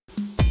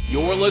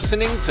You're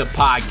listening to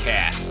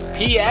Podcast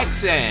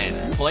PXN,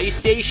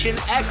 PlayStation,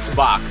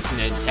 Xbox,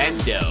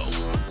 Nintendo.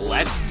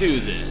 Let's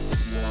do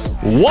this.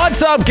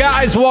 What's up,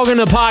 guys? Welcome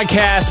to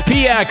Podcast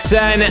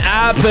PXN,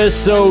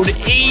 episode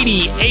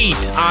 88.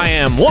 I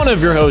am one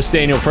of your hosts,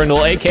 Daniel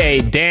Prindle, aka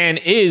Dan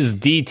is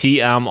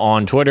DTM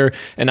on Twitter,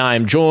 and I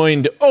am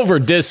joined over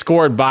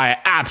Discord by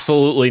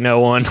absolutely no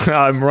one.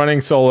 I'm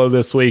running solo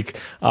this week,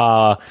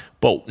 but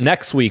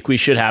next week we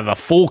should have a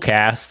full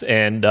cast,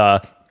 and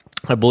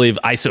I believe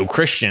ISO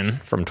Christian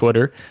from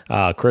Twitter,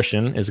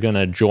 Christian, is going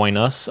to join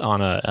us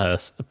on a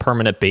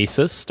permanent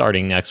basis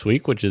starting next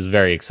week, which is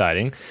very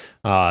exciting.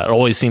 It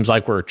always seems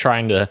like we're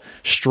trying to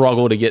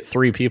struggle to get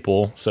 3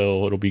 people,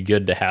 so it'll be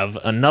good to have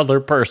yet another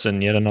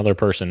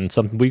person.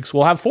 Some weeks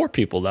we'll have 4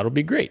 people. That'll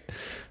be great.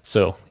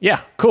 So,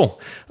 yeah,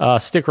 cool.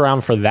 Stick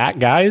around for that,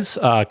 guys,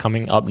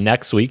 coming up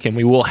next week. And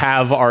we will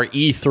have our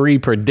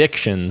E3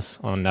 predictions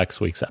on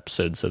next week's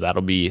episode, so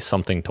that'll be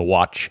something to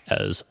watch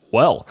as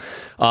well.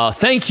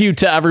 Thank you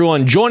to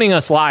everyone joining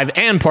us live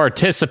and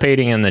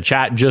participating in the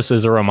chat. Just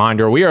as a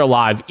reminder, we are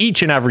live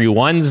each and every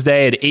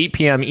Wednesday at 8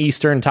 p.m.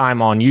 Eastern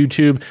time on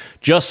YouTube.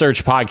 Just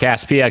search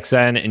Podcast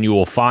PXN and you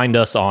will find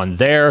us on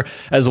there,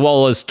 as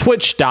well as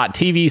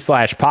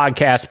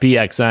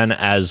twitch.tv/podcastpxn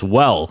as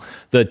well.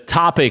 The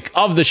topic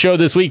of the show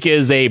this week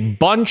is a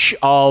bunch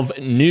of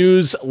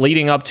news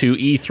leading up to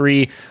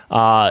E3.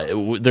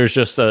 There's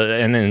just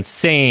an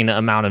insane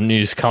amount of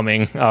news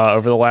coming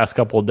over the last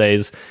couple of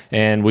days,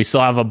 and we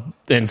still have an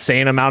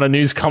insane amount of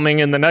news coming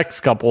in the next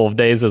couple of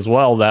days as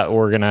well that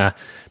we're going to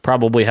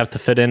probably have to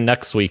fit in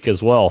next week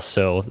as well.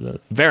 So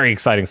very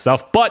exciting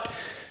stuff. But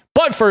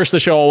first, the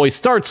show always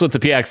starts with the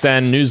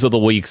PXN News of the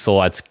Week, so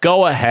let's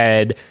go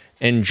ahead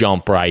and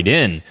jump right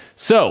in.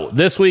 So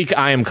this week,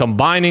 I am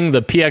combining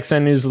the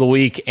PXN News of the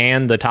Week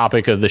and the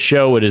topic of the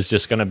show. It is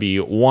just going to be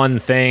one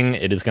thing.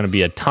 It is going to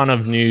be a ton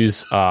of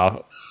news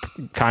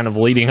kind of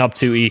leading up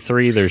to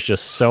E3. There's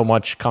just so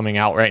much coming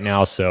out right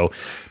now, so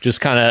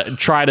just kind of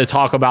try to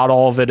talk about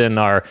all of it in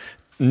our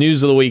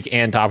News of the Week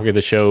and topic of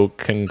the show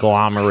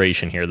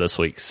conglomeration here this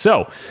week.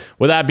 So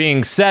with that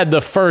being said, the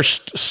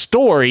first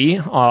story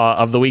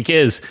of the week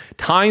is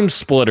Time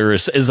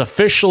Splitters is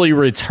officially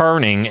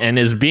returning and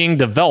is being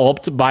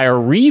developed by a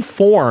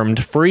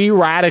reformed Free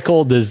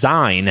Radical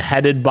design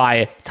headed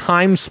by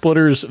Time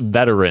Splitters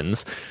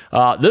veterans.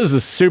 This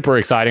is super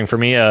exciting for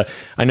me. I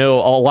know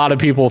a lot of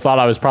people thought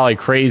I was probably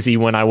crazy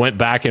when I went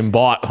back and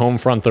bought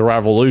Homefront: The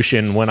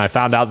Revolution when I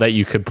found out that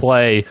you could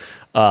play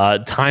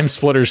Time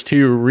Splitters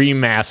 2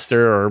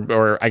 remaster,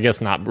 or I guess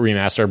not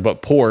remaster,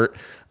 but port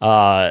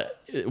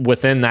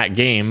within that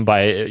game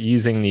by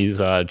using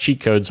these cheat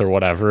codes or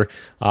whatever,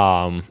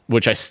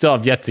 which I still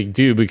have yet to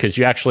do because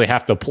you actually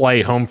have to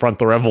play Homefront: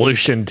 The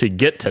Revolution to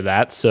get to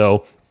that.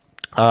 So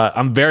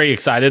I'm very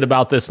excited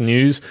about this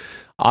news.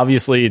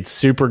 Obviously, it's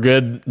super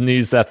good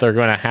news that they're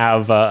going to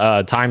have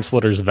Time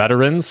Splitters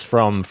veterans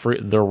from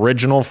the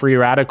original Free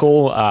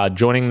Radical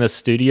joining this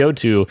studio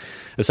to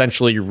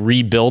essentially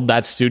rebuild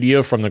that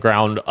studio from the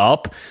ground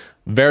up.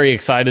 Very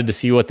excited to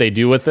see what they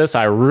do with this.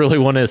 I really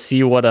want to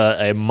see what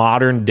a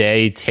modern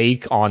day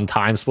take on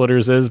Time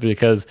Splitters is,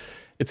 because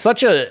it's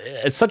such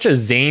a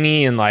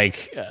zany and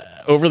like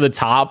over the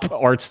top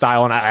art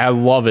style, and I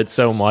love it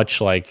so much.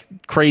 Like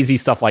crazy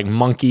stuff like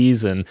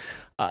monkeys, and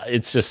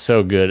it's just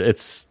so good.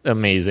 It's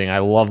amazing. I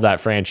love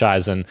that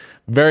franchise and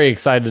very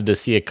excited to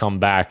see it come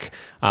back.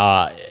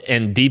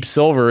 And Deep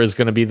Silver is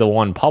going to be the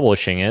one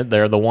publishing it.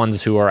 They're the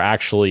ones who are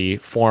actually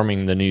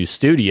forming the new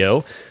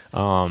studio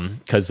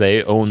because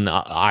they own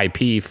the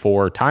IP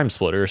for Time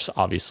Splitters,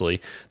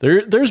 obviously.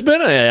 There's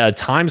been a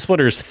Time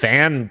Splitters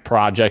fan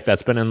project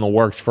that's been in the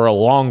works for a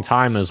long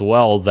time as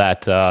well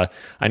that I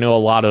know a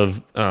lot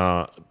of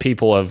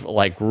people have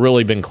like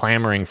really been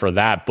clamoring for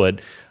that,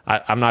 but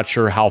I'm not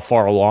sure how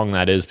far along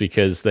that is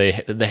because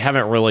they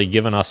haven't really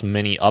given us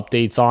many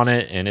updates on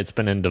it, and it's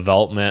been in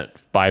development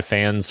by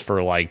fans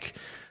for like,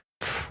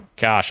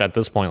 gosh, at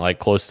this point, like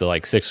close to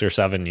like 6 or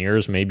 7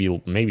 years,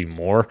 maybe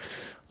more.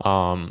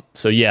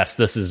 So yes,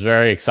 this is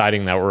very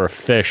exciting that we're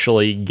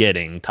officially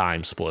getting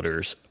Time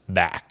Splitters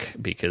back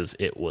because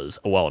it was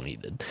well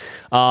needed.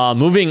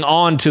 Moving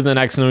on to the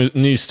next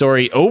news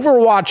story,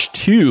 Overwatch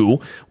 2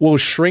 will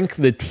shrink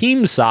the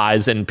team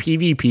size in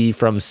PvP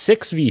from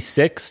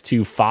 6v6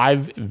 to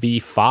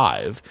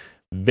 5v5.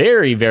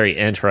 Very, very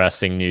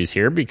interesting news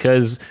here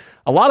because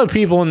a lot of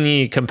people in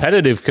the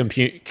competitive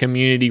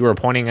community were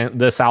pointing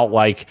this out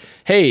like,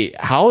 hey,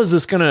 how is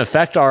this going to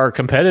affect our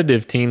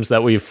competitive teams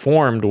that we've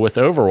formed with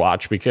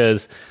Overwatch?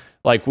 Because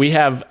like we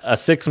have a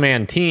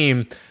 6-man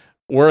team,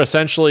 we're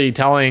essentially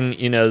telling,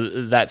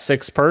 that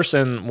 6th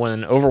person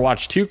when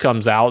Overwatch 2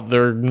 comes out,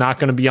 they're not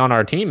going to be on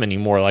our team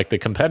anymore, like the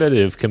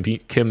competitive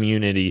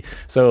community.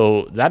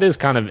 So that is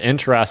kind of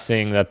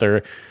interesting that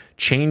they're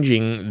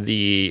changing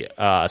the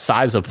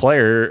size of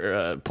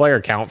player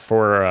count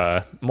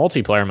for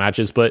multiplayer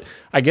matches. But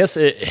I guess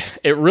it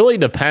really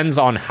depends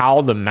on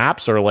how the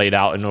maps are laid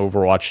out in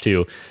Overwatch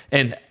 2.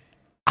 And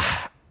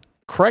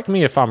correct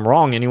me if I'm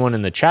wrong, anyone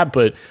in the chat,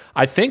 but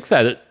I think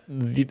that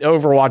the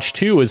Overwatch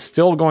 2 is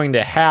still going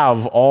to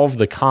have all of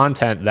the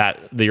content that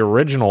the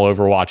original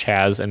Overwatch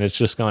has, and it's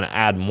just going to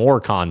add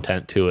more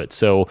content to it.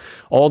 So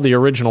all the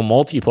original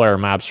multiplayer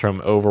maps from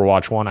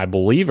Overwatch 1, I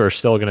believe, are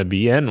still going to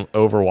be in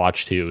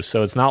Overwatch 2.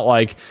 So it's not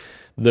like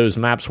those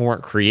maps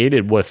weren't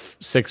created with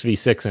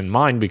 6v6 in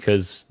mind,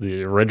 because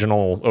the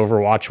original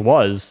Overwatch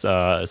was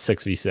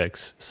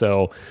 6v6.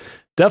 So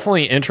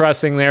definitely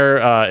interesting there.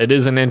 It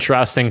is an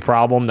interesting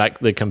problem that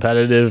the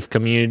competitive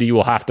community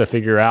will have to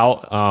figure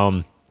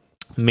out.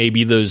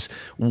 Maybe those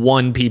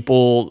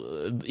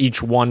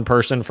each one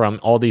person from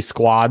all these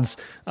squads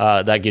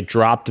that get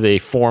dropped, they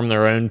form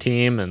their own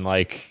team and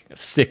like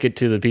stick it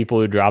to the people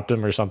who dropped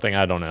them or something.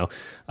 I don't know.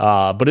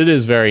 But it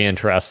is very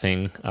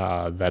interesting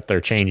that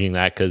they're changing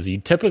that, because you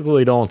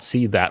typically don't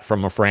see that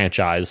from a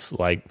franchise.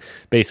 Like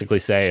basically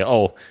say,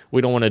 oh,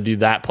 we don't want to do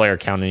that player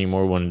count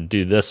anymore, we want to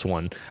do this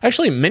one.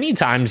 Actually, many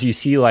times you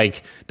see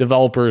like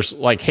developers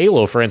like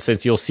Halo, for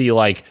instance, you'll see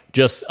like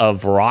just a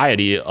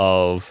variety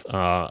of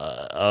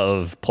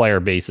player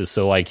bases.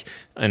 So like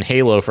in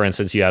Halo, for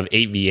instance, you have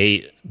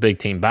 8v8 big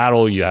team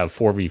battle, you have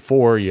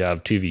 4v4, you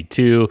have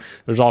 2v2.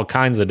 There's all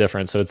kinds of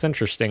different. So it's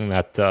interesting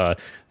that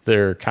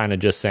they're kind of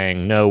just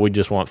saying, no, we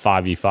just want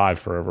 5v5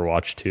 for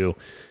Overwatch 2.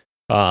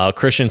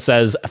 Christian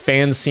says,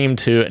 fans seem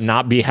to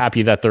not be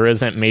happy that there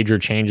isn't major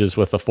changes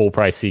with the full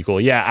price sequel.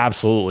 Yeah,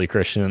 absolutely,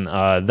 Christian.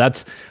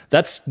 That's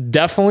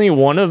definitely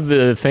one of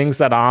the things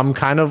that I'm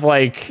kind of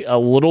like a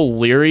little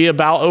leery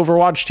about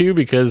Overwatch 2,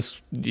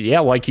 because, yeah,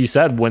 like you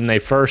said, when they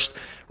first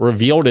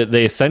revealed it,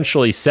 they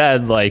essentially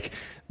said, like,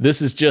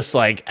 this is just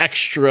like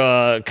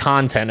extra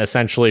content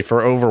essentially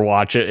for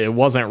Overwatch. It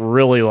wasn't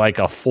really like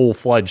a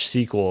full-fledged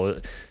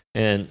sequel.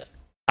 And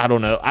I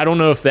don't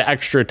know if the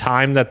extra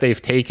time that they've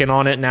taken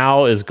on it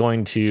now is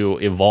going to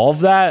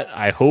evolve that.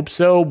 I hope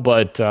so,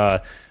 but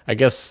I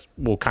guess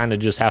we'll kind of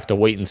just have to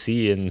wait and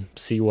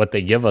see what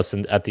they give us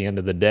at the end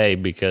of the day,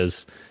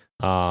 because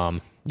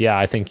yeah,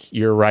 I think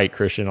you're right,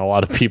 Christian. A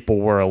lot of people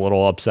were a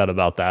little upset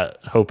about that,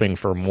 hoping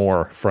for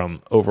more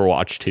from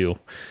Overwatch 2.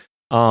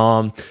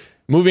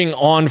 Moving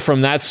on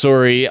from that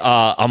story,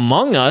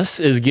 Among Us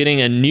is getting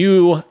a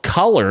new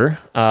color,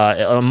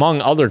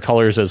 among other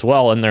colors as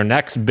well, in their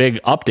next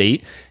big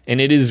update, and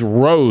it is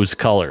rose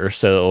color.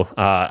 So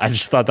I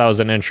just thought that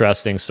was an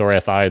interesting story. I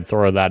thought I'd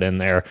throw that in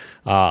there.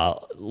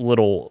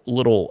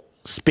 Little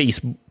space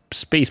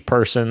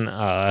person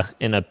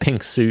in a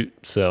pink suit,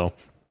 so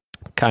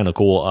kind of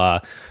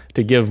cool.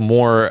 To give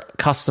more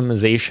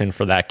customization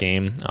for that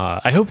game.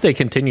 I hope they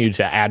continue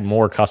to add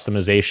more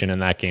customization in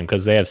that game,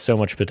 because they have so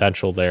much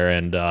potential there,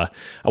 and I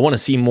want to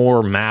see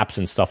more maps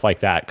and stuff like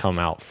that come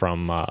out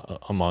from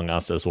Among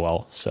Us as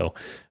well. So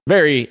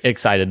very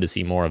excited to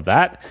see more of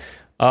that.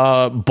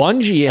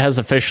 Bungie has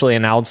officially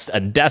announced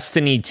a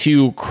Destiny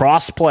 2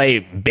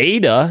 crossplay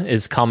beta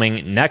is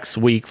coming next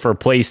week for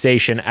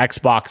PlayStation,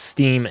 Xbox,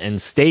 Steam,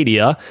 and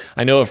Stadia.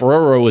 I know if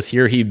Roro was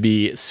here, he'd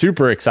be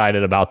super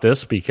excited about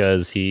this,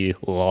 because he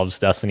loves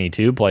Destiny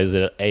 2, plays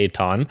it a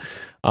ton.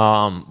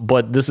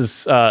 But this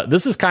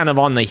is kind of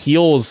on the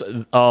heels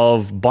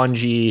of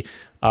Bungie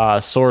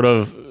sort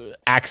of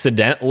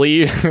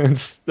accidentally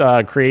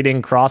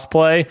creating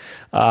crossplay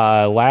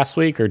last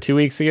week or 2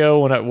 weeks ago,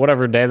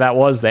 whatever day that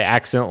was. They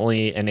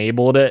accidentally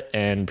enabled it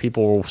and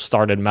people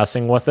started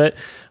messing with it.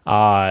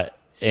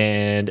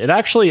 And it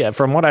actually,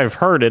 from what I've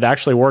heard, it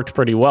actually worked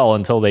pretty well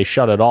until they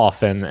shut it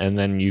off, and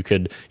then you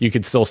could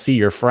still see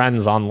your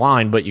friends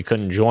online, but you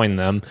couldn't join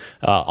them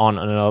on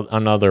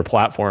another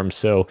platform.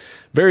 So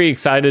very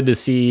excited to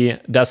see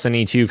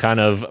Destiny 2 kind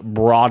of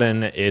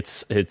broaden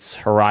its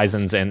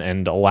horizons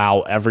and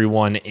allow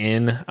everyone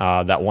in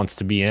that wants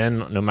to be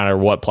in, no matter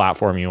what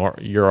platform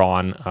you're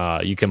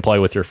on. You can play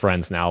with your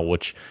friends now,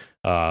 which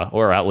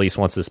or at least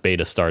once this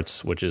beta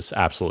starts, which is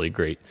absolutely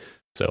great.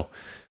 So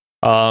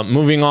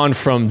moving on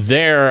from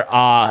there,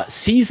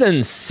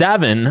 Season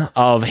 7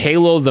 of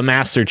Halo the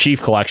Master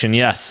Chief Collection.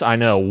 Yes, I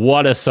know.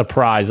 What a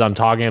surprise. I'm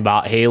talking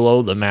about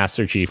Halo the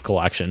Master Chief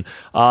Collection.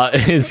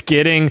 Is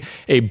getting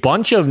a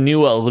bunch of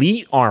new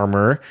elite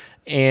armor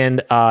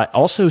and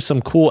also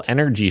some cool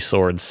energy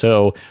swords.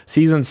 So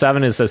Season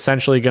 7 is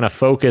essentially going to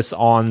focus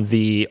on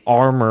the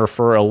armor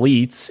for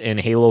elites in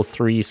Halo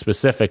 3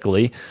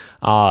 specifically.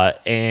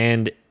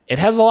 And it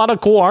has a lot of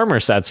cool armor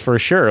sets for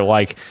sure.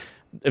 Like,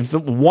 if the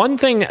one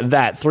thing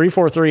that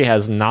 343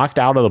 has knocked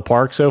out of the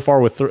park so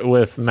far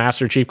with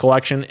Master Chief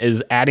Collection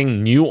is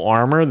adding new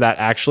armor that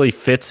actually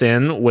fits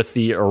in with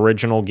the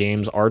original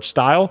game's art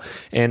style.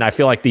 And I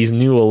feel like these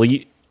new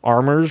elite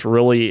armors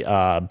really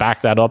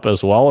back that up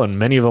as well, and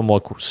many of them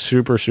look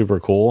super, super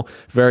cool.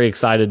 Very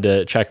excited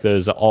to check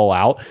those all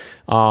out.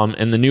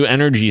 And the new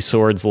energy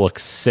swords look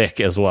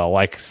sick as well.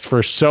 Like,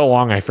 for so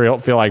long, I feel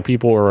like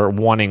people were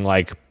wanting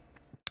like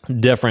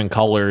different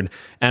colored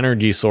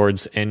energy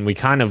swords, and we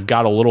kind of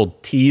got a little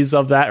tease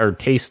of that, or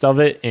taste of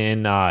it,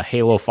 in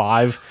Halo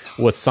 5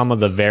 with some of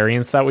the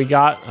variants that we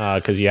got,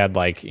 because you had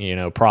like,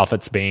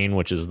 Prophet's Bane,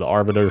 which is the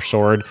Arbiter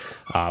sword,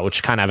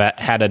 which kind of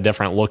had a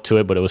different look to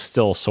it, but it was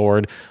still a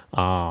sword.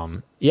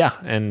 Yeah,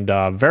 and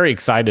very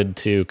excited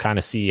to kind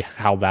of see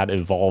how that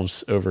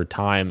evolves over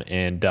time.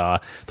 And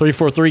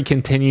 343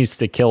 continues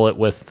to kill it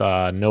with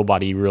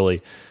nobody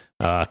really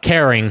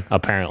caring,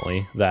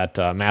 apparently, that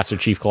Master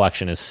Chief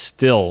Collection is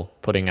still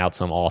putting out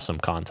some awesome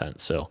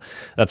content. So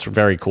that's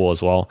very cool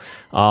as well.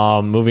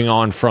 Moving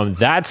on from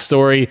that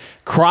story,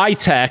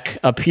 Crytek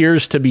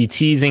appears to be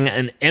teasing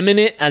an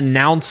imminent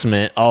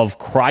announcement of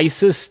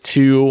Crysis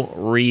 2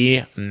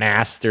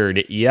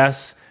 Remastered.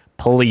 Yes,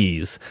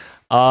 please.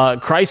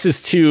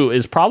 Crysis 2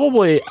 is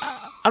probably...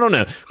 I don't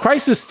know.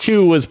 Crysis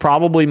 2 was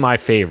probably my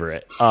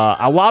favorite.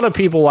 A lot of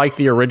people like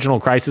the original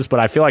Crysis, but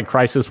I feel like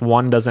Crysis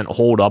 1 doesn't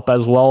hold up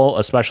as well,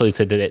 especially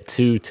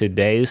to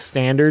today's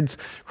standards.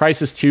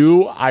 Crysis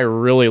 2, I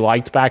really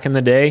liked back in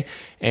the day,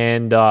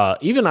 and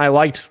even I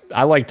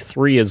liked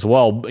 3 as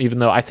well, even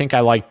though I think I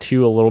liked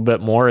 2 a little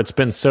bit more. It's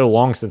been so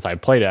long since I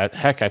played it.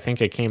 Heck, I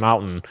think it came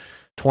out in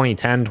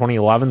 2010,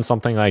 2011,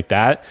 something like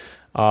that.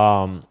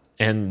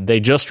 And they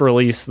just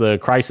released the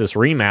Crysis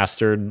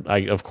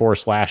Remastered, of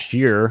course, last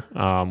year,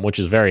 which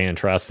is very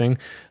interesting,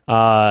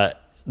 that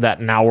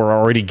now we're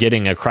already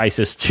getting a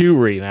Crysis 2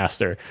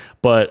 remaster.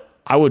 But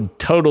I would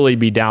totally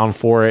be down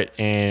for it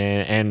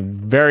and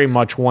very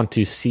much want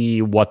to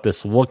see what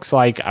this looks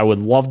like. I would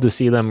love to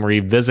see them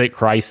revisit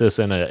Crysis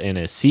in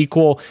a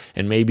sequel,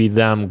 and maybe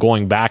them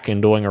going back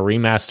and doing a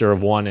remaster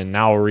of 1 and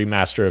now a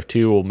remaster of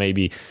 2 will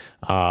maybe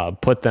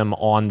put them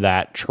on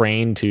that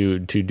train to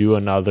do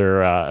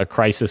another a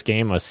Crysis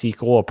game, a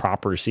sequel, a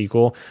proper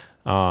sequel.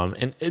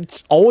 And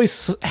it's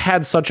always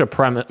had such a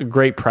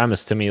great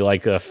premise to me,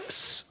 like a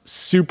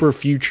super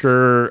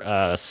future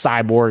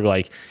cyborg.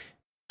 Like,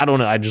 I don't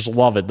know, I just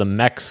love it. The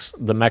mech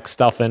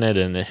stuff in it,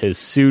 and his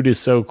suit is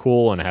so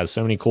cool and has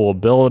so many cool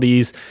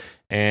abilities.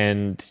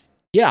 And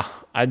yeah,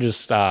 I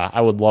just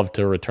I would love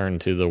to return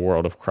to the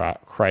world of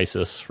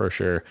Crysis for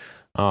sure.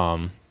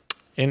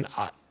 And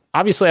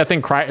obviously, I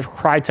think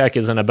Crytek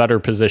is in a better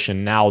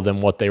position now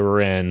than what they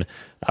were in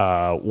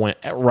when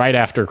right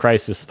after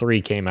Crysis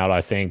 3 came out.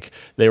 I think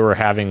they were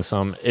having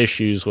some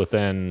issues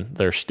within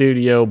their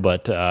studio,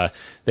 but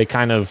they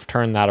kind of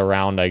turned that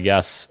around, I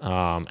guess,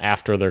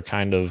 after their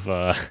kind of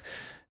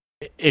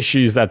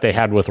issues that they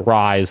had with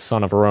Rise,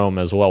 Son of Rome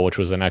as well, which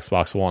was an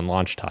Xbox One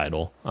launch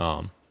title.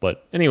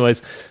 But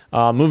anyways,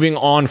 moving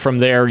on from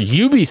there,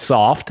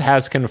 Ubisoft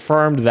has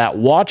confirmed that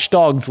Watch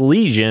Dogs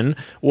Legion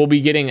will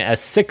be getting a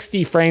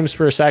 60 frames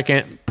per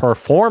second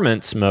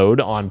performance mode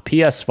on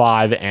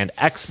PS5 and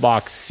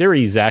Xbox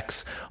Series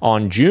X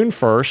on June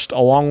 1st,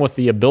 along with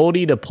the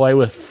ability to play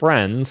with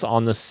friends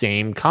on the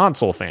same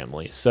console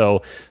family.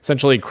 So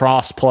essentially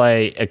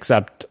cross-play,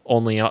 except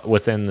only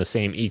within the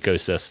same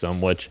ecosystem,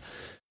 which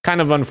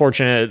kind of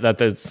unfortunate that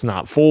it's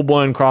not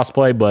full-blown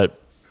cross-play, but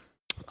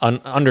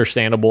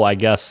understandable, I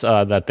guess,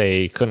 that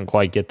they couldn't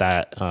quite get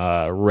that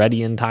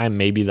ready in time.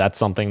 Maybe that's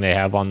something they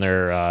have on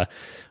their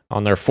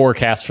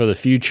forecast for the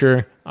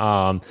future.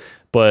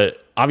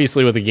 But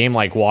obviously, with a game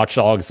like Watch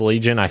Dogs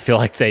Legion, I feel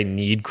like they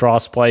need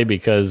crossplay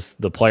because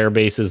the player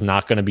base is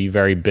not going to be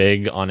very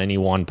big on any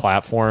one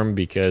platform.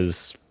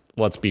 Because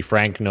let's be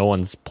frank, no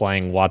one's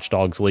playing Watch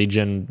Dogs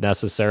Legion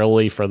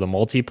necessarily for the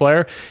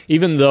multiplayer.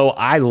 Even though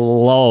I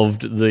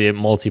loved the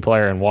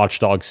multiplayer in Watch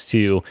Dogs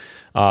 2.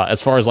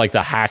 As far as like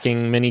the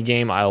hacking mini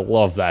game, I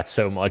love that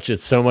so much.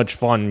 It's so much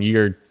fun.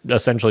 You're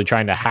essentially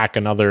trying to hack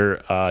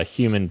another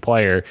human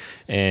player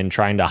and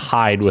trying to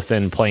hide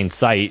within plain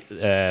sight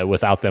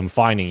without them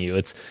finding you.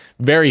 It's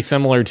very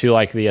similar to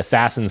like the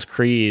Assassin's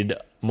Creed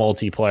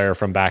multiplayer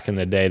from back in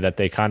the day that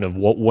they kind of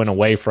went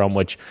away from,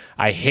 which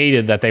I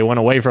hated that they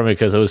went away from it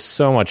because it was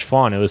so much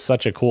fun. It was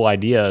such a cool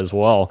idea as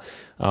well.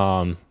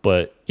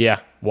 But yeah,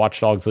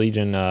 Watch Dogs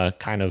Legion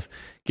kind of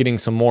getting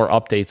some more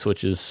updates,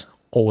 which is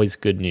always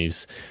good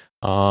news.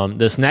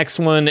 This next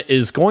one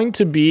is going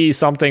to be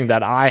something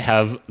that I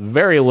have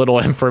very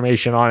little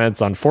information on. It's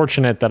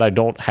unfortunate that I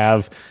don't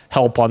have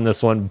help on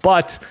this one,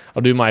 but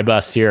I'll do my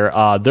best here.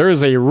 There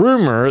is a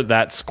rumor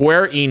that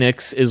Square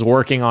Enix is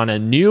working on a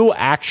new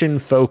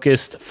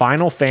action-focused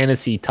Final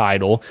Fantasy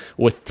title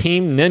with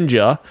Team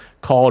Ninja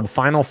called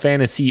Final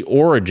Fantasy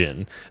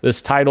Origin.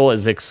 This title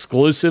is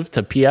exclusive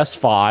to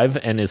PS5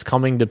 and is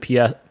coming to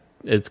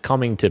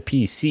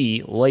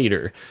PC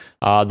later.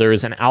 There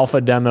is an alpha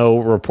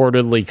demo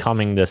reportedly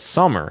coming this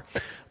summer.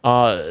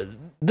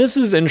 This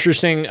is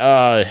interesting.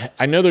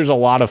 I know there's a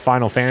lot of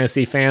Final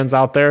Fantasy fans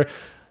out there.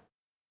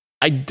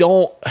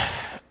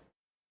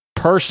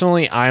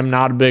 Personally, I'm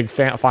not a big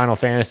Final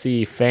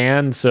Fantasy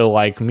fan, so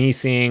like me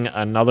seeing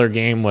another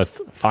game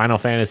with Final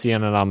Fantasy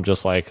in it, I'm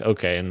just like,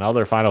 okay,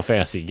 another Final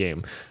Fantasy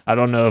game. I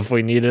don't know if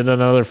we needed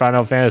another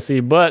Final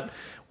Fantasy, but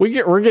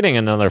we're getting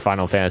another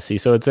Final Fantasy,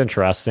 so it's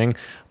interesting.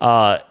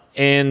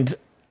 And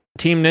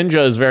Team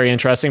Ninja is very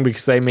interesting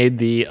because they made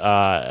the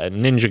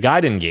Ninja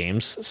Gaiden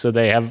games, so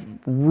they have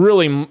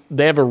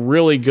a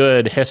really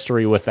good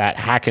history with that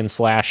hack and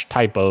slash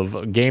type of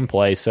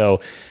gameplay.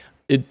 So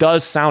it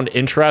does sound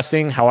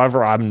interesting.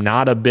 However, I'm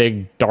not a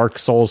big Dark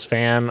Souls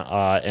fan,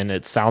 and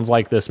it sounds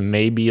like this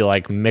may be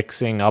like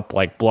mixing up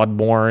like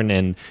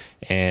Bloodborne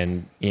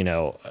and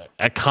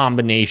a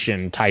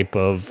combination type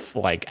of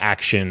like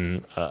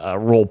action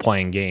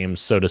role-playing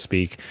games, so to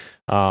speak.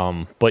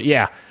 But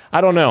yeah, I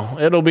don't know.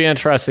 It'll be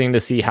interesting to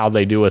see how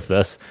they do with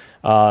this.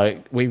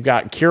 We've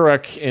got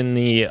Kiruk in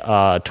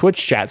the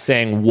Twitch chat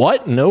saying,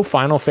 what? No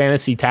Final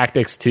Fantasy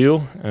Tactics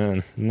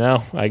 2?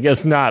 No, I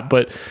guess not.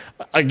 But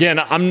again,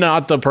 I'm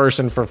not the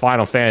person for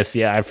Final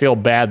Fantasy. I feel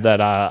bad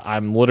that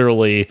I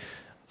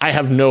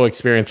have no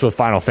experience with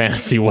Final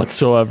Fantasy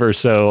whatsoever.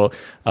 So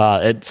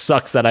it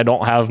sucks that I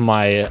don't have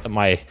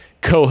my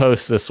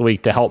co-host this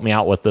week to help me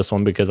out with this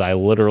one, because I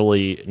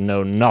literally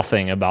know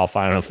nothing about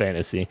Final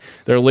Fantasy.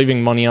 They're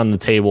leaving money on the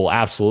table.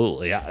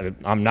 Absolutely.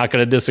 I'm not going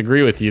to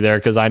disagree with you there,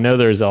 because I know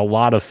there's a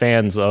lot of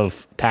fans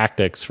of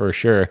Tactics for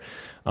sure.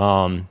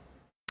 And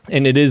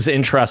it is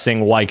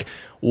interesting, like,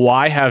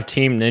 why have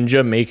Team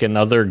Ninja make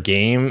another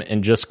game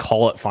and just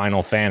call it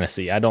Final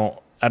Fantasy? I don't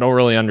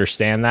really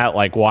understand that.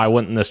 Like, why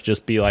wouldn't this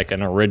just be like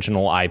an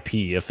original IP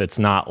if it's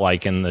not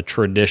like in the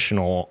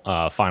traditional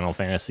Final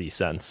Fantasy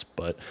sense?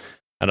 But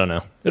I don't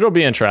know. It'll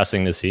be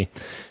interesting to see.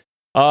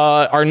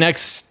 Our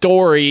next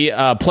story,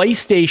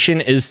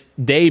 PlayStation is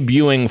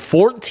debuting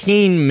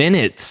 14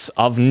 minutes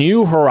of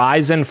New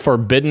Horizon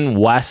Forbidden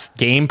West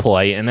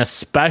gameplay in a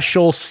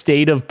special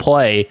state of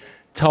play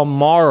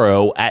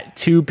tomorrow at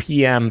 2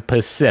 p.m.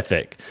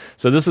 Pacific.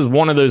 So this is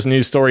one of those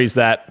news stories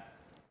that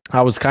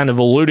I was kind of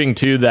alluding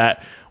to,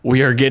 that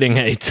we are getting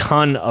a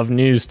ton of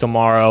news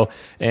tomorrow,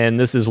 and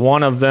this is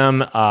one of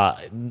them.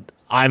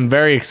 I'm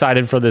very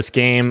excited for this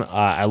game.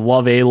 I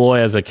love Aloy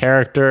as a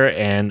character,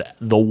 and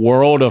the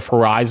world of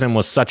Horizon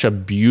was such a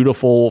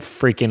beautiful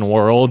freaking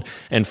world,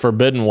 and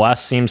Forbidden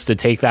West seems to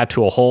take that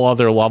to a whole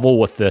other level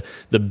with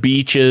the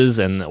beaches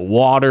and the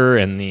water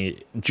and the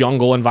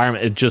jungle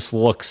environment. It just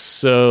looks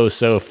so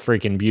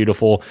freaking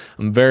beautiful.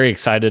 I'm very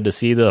excited to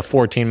see the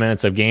 14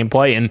 minutes of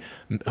gameplay, and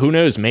who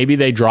knows, maybe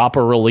they drop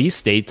a release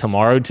date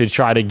tomorrow to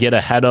try to get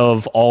ahead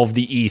of all of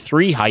the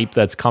E3 hype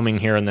that's coming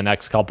here in the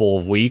next couple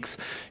of weeks.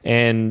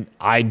 And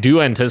I do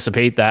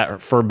anticipate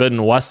that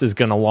Forbidden West is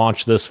going to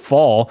launch this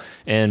fall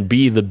and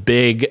be the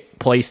big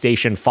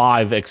PlayStation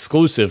 5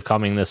 exclusive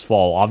coming this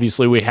fall.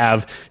 Obviously, we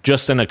have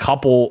just in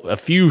a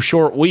few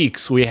short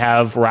weeks, we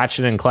have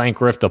Ratchet and Clank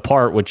Rift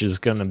Apart, which is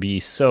going to be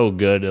so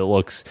good. It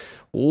looks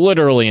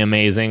literally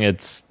amazing.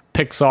 It's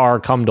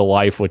Pixar come to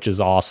life, which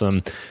is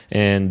awesome.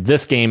 And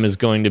this game is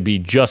going to be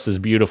just as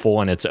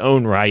beautiful in its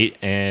own right.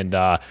 And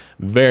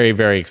very,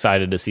 very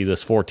excited to see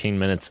this 14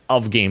 minutes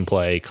of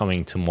gameplay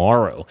coming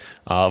tomorrow.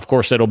 Of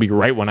course, it'll be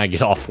right when I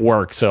get off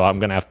work, so I'm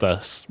going to have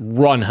to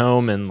run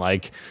home and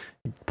like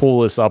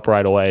pull this up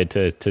right away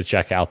to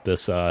check out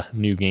this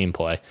new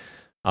gameplay.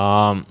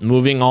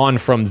 Moving on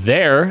from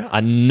there,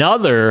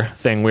 another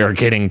thing we are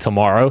getting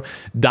tomorrow,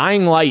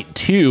 Dying Light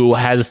 2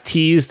 has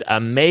teased a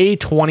May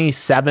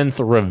 27th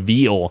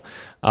reveal.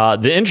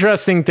 The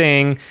interesting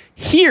thing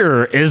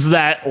here is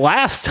that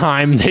last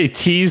time they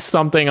teased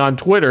something on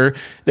Twitter,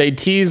 they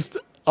teased,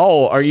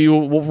 oh, are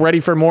you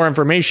ready for more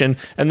information?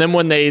 And then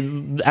when they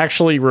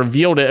actually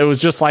revealed it, it was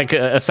just like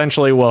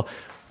essentially, well,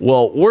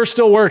 we're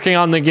still working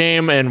on the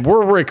game and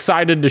we're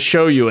excited to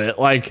show you it.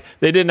 Like,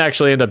 they didn't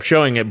actually end up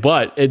showing it,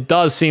 but it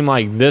does seem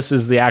like this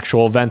is the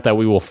actual event that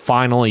we will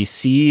finally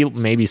see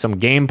maybe some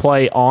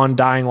gameplay on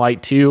Dying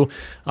Light 2.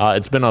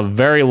 It's been a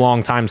very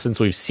long time since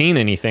we've seen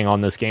anything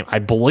on this game. I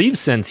believe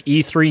since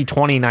E3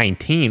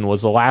 2019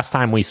 was the last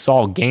time we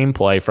saw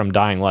gameplay from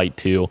Dying Light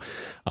 2.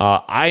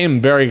 I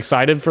am very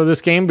excited for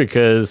this game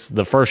because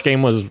the first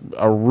game was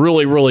a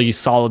really, really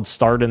solid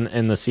start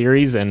in the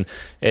series, and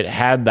it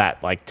had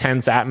that like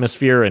tense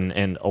atmosphere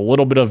and a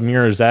little bit of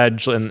Mirror's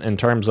Edge in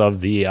terms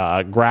of the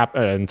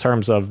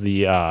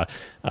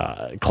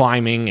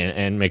climbing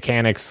and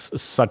mechanics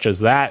such as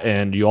that.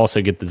 And you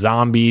also get the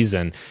zombies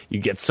and you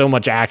get so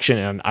much action,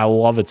 and I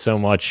love it so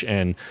much,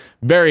 and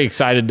very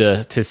excited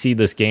to see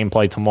this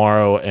gameplay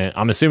tomorrow. And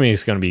I'm assuming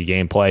it's going to be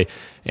gameplay,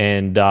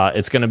 and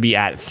it's going to be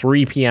at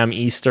 3 p.m.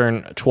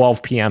 Eastern,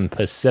 12 p.m.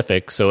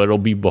 Pacific. So it'll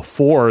be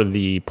before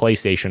the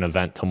PlayStation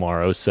event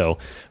tomorrow. So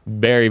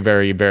very,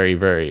 very, very,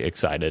 very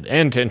excited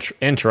and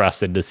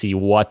interested to see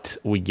what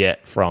we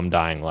get from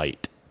Dying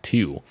Light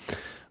 2.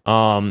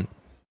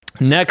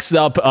 Next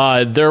up,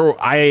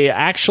 I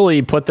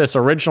actually put this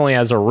originally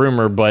as a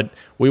rumor, but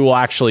we will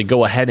actually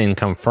go ahead and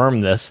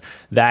confirm this,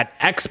 that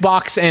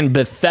Xbox and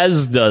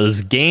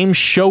Bethesda's game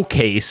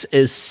showcase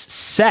is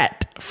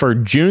set for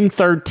June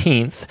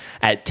 13th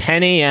at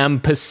 10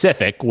 a.m.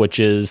 Pacific, which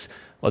is,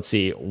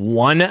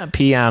 1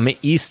 p.m.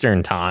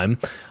 Eastern time.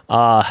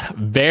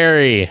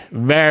 Very,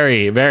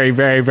 very, very,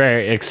 very,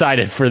 very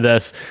excited for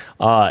this.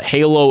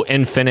 Halo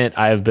Infinite,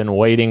 I have been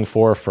waiting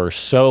for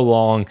so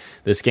long.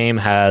 This game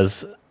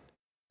has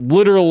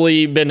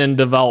literally been in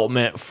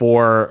development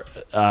for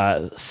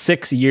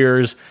 6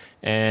 years,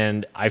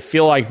 and I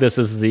feel like this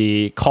is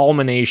the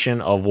culmination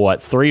of what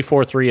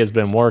 343 has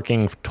been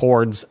working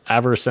towards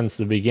ever since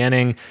the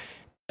beginning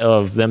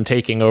of them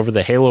taking over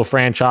the Halo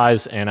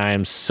franchise, and I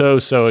am so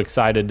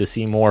excited to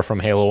see more from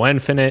Halo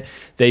Infinite.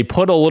 They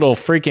put a little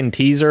freaking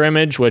teaser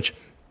image, which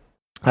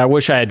I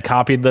wish I had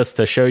copied this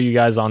to show you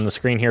guys on the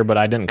screen here, but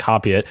I didn't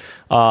copy it.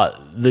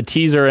 The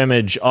teaser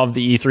image of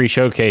the E3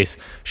 showcase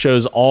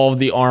shows all of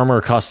the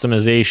armor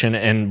customization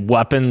and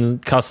weapon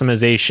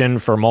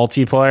customization for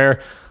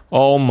multiplayer.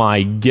 Oh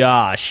my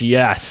gosh,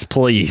 yes,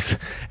 please.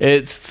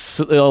 It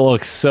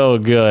looks so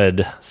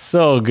good.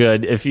 So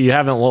good. If you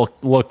haven't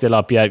looked it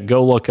up yet,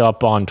 go look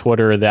up on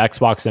Twitter the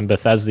Xbox and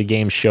Bethesda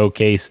Games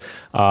Showcase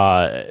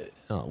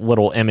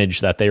little image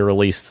that they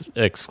released,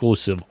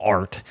 exclusive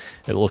art.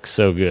 It looks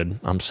so good.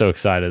 I'm so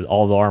excited.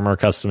 All the armor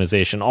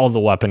customization, all the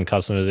weapon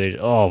customization.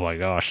 Oh my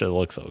gosh, it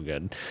looks so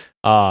good.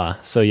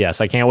 So yes,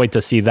 I can't wait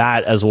to see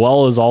that, as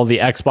well as all the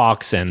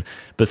Xbox and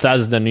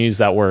Bethesda news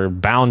that we're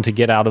bound to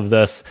get out of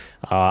this.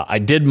 I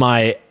did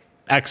my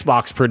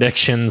Xbox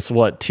predictions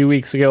 2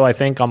 weeks ago, I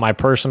think, on my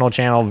personal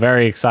channel.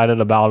 Very excited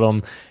about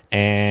them,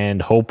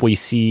 and hope we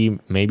see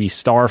maybe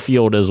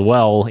Starfield as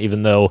well,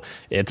 even though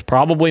it's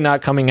probably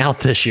not coming out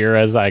this year,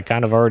 as I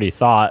kind of already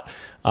thought.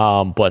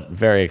 But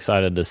very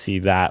excited to see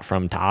that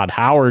from Todd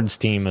Howard's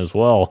team as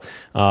well.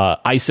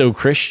 ISO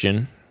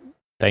Christian,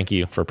 thank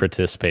you for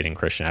participating,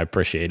 Christian. I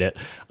appreciate it.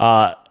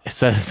 It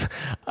says,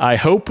 I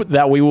hope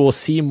that we will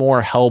see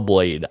more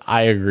Hellblade.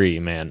 I agree,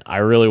 man. I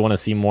really want to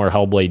see more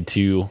Hellblade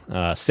 2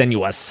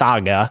 Senua's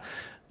Saga,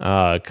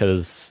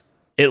 because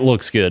it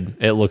looks good.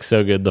 It looks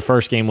so good. The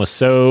first game was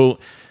so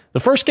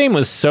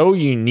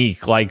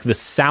unique. Like, the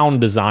sound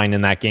design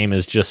in that game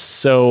is just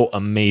so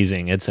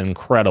amazing. It's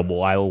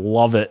incredible. I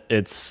love it.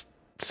 It's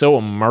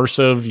so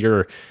immersive.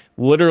 You're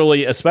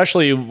literally,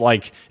 especially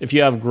like if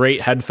you have great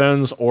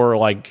headphones or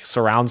like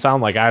surround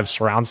sound, like I have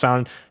surround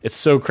sound, it's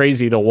so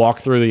crazy to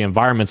walk through the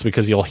environments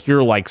because you'll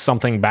hear like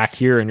something back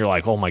here and you're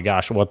like, oh my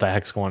gosh, what the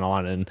heck's going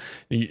on? And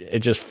it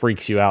just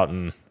freaks you out,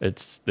 and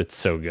it's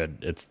so good.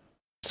 It's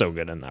so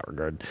good in that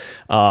regard.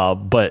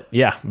 But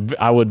yeah,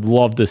 I would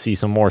love to see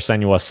some more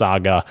Senua's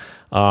Saga.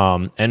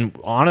 And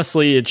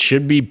honestly, it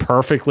should be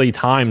perfectly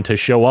timed to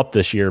show up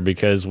this year,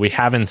 because we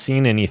haven't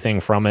seen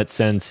anything from it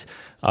since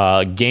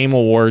Game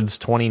Awards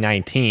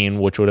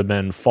 2019, which would have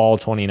been fall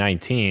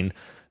 2019.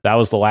 That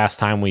was the last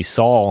time we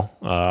saw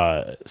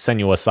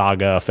Senua's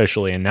Saga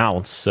officially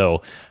announced.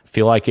 So I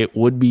feel like it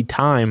would be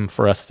time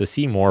for us to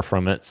see more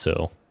from it.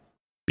 So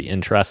be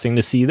interesting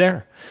to see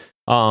there.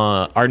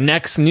 Our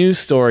next news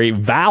story,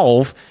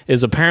 Valve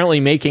is apparently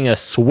making a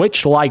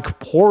Switch-like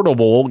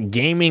portable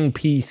gaming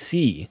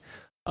PC.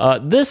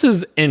 This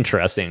is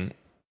interesting.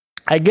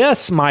 I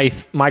guess my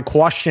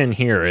question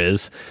here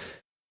is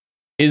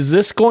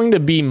this going to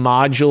be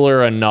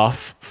modular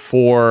enough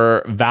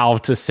for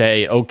Valve to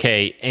say,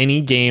 okay, any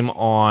game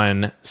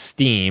on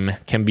Steam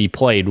can be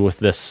played with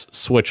this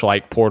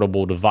Switch-like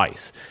portable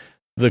device?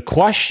 The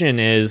question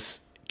is,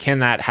 can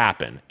that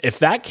happen? If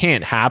that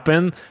can't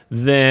happen,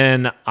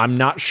 then I'm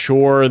not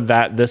sure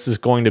that this is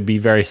going to be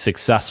very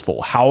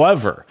successful.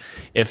 However,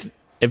 if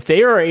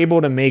they are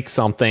able to make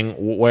something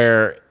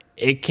where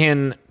it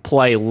can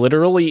play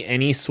literally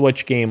any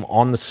Switch game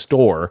on the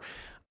store,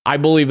 I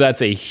believe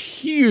that's a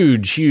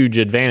huge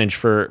advantage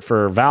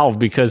for Valve,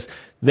 because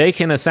they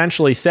can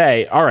essentially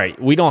say, all right,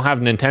 we don't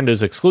have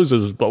Nintendo's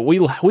exclusives, but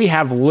we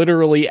have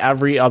literally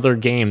every other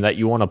game that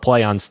you want to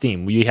play on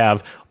Steam. We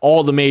have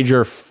all the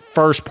major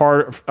first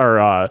party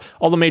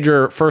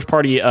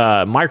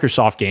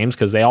Microsoft games,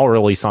 because they all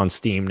release on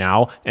Steam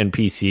now and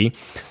PC.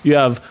 You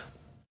have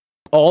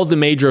all the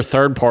major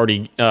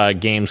third-party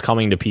games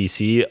coming to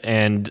PC,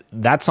 and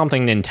that's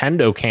something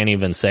Nintendo can't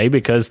even say,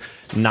 because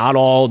not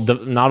all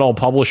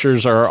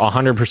publishers are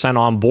 100%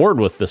 on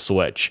board with the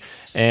Switch.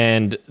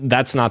 And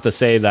that's not to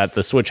say that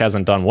the Switch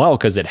hasn't done well,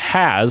 because it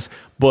has,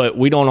 but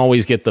we don't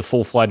always get the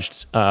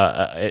full-fledged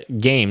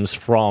games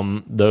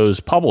from those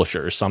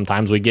publishers.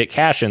 Sometimes we get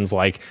cash-ins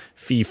like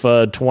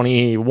FIFA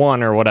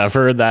 21 or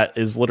whatever that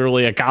is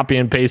literally a copy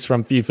and paste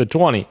from FIFA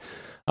 20.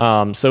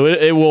 So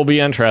it will be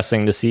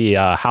interesting to see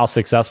how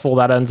successful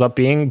that ends up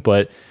being,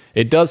 but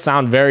it does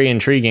sound very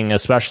intriguing,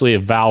 especially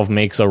if Valve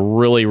makes a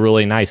really,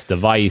 really nice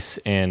device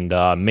and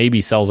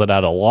maybe sells it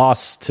at a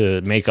loss to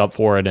make up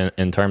for it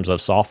in terms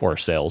of software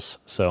sales.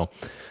 So,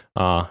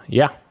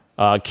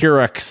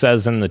 Kirek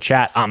says in the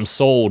chat, I'm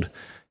sold.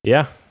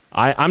 Yeah,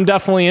 I'm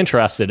definitely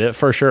interested,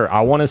 for sure.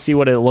 I want to see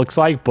what it looks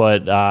like,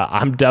 but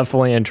I'm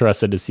definitely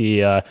interested to see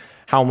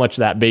how much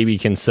that baby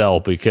can sell,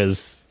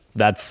 because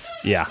that's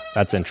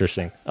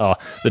interesting.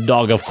 The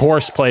dog, of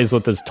course, plays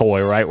with his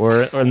toy, right?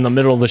 We're in the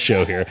middle of the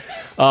show here.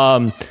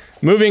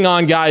 Moving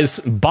on, guys.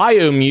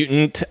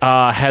 Biomutant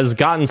has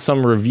gotten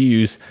some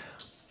reviews.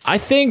 I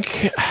think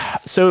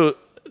so.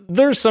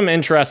 There's some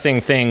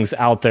interesting things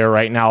out there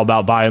right now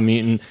about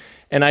Biomutant,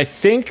 and I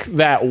think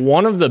that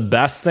one of the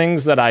best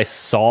things that I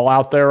saw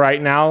out there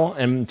right now,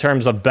 in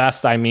terms of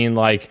best, I mean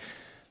like,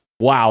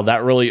 wow,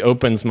 that really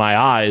opens my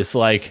eyes.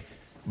 Like,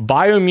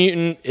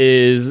 Biomutant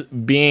is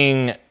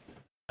being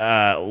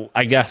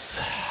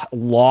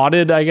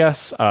lauded,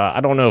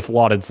 I don't know if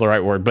lauded's the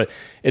right word, but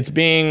it's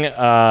being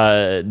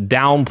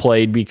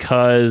downplayed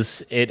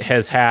because it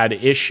has had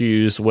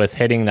issues with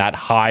hitting that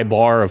high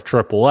bar of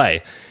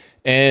AAA.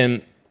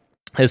 And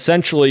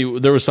essentially,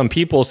 there was some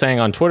people saying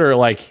on Twitter,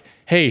 like,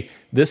 hey,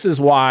 this is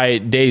why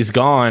Days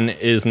Gone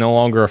is no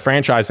longer a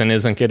franchise and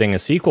isn't getting a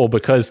sequel,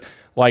 because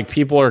like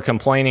people are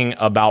complaining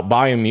about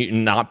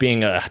Biomutant not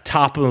being a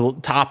top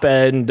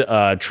end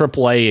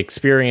AAA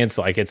experience,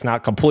 like it's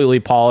not completely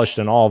polished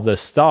and all of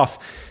this stuff,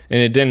 and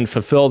it didn't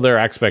fulfill their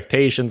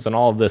expectations and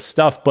all of this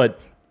stuff. But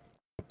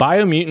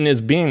Biomutant is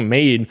being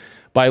made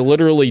by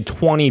literally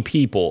 20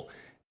 people.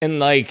 And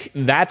like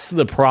that's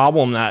the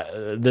problem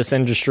that this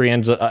industry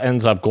ends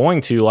up going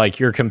to. Like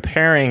you're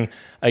comparing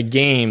a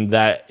game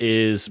that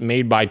is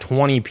made by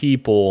 20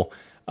 people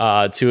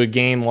to a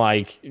game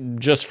like,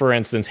 just for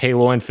instance,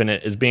 Halo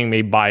Infinite is being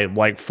made by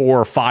like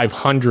 400 or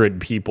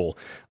 500 people.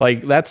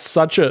 Like that's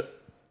such a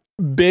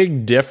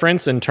big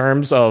difference in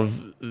terms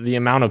of the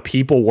amount of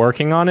people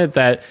working on it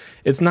that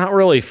it's not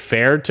really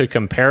fair to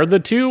compare the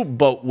two,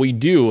 but we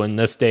do in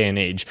this day and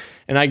age.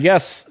 And I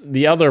guess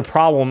the other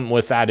problem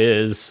with that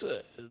is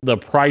the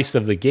price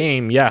of the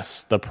game.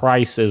 Yes, the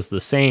price is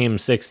the same,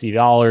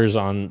 $60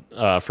 on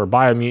for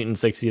Biomutant,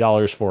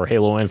 $60 for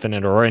Halo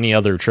Infinite or any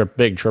other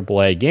big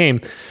AAA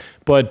game,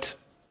 but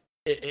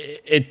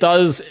it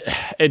does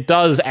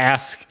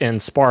ask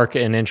and spark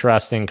an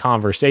interesting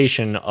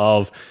conversation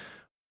of,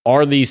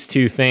 are these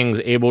two things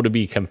able to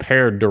be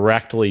compared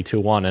directly to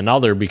one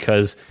another?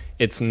 Because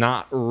it's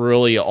not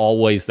really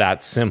always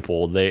that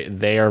simple.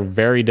 They are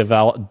very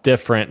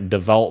different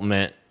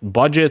development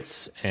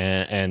budgets,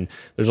 and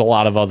there's a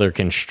lot of other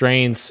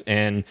constraints.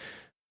 And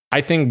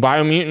I think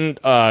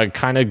Biomutant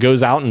kind of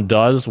goes out and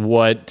does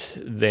what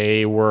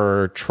they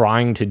were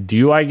trying to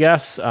do, I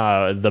guess,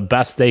 the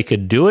best they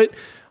could do it.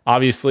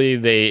 Obviously,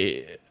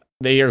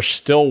 they are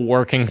still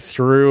working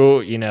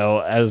through,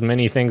 as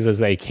many things as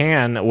they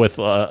can with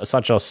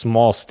such a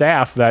small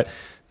staff that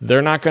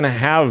they're not going to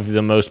have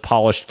the most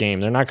polished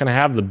game. They're not going to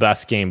have the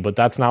best game, but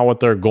that's not what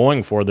they're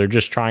going for. They're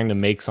just trying to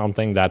make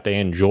something that they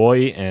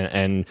enjoy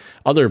and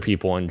other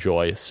people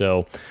enjoy.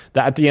 So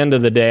that, at the end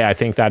of the day, I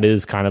think that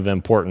is kind of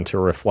important to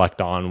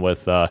reflect on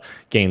with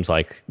games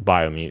like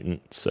Biomutant.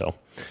 So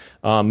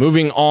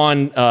moving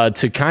on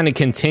to kind of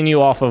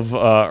continue off of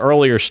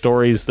earlier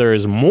stories,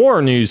 there's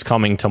more news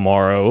coming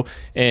tomorrow,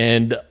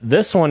 and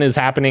this one is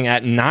happening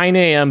at 9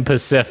 a.m.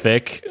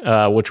 Pacific,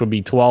 which would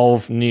be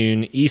 12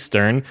 noon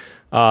Eastern,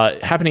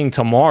 happening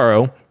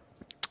tomorrow.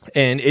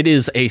 And it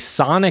is a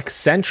Sonic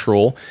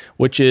Central,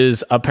 which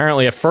is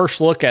apparently a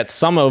first look at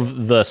some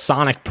of the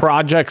Sonic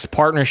projects,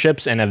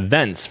 partnerships, and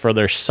events for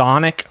their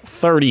Sonic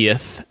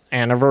 30th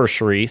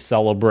anniversary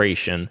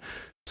celebration.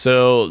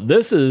 So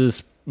this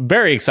is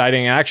very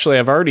exciting. Actually,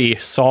 I've already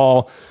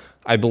saw,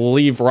 I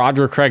believe,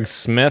 Roger Craig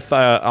Smith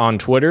on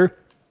Twitter.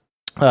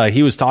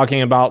 He was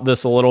talking about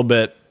this a little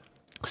bit,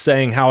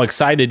 saying how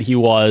excited he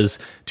was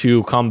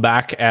to come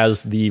back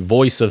as the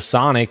voice of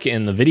Sonic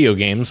in the video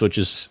games, which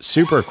is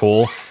super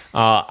cool.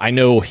 I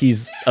know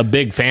he's a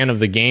big fan of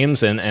the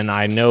games, and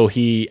I know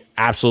he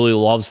absolutely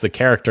loves the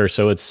character,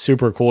 so it's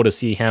super cool to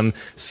see him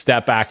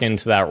step back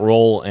into that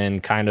role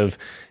and kind of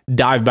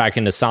dive back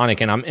into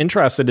Sonic. And I'm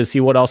interested to see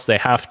what else they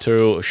have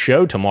to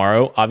show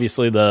tomorrow.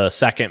 Obviously, the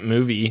second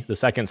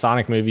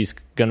Sonic movie is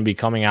going to be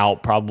coming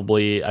out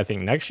probably, I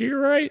think, next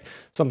year, right?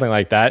 Something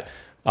like that.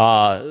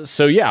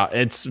 So yeah,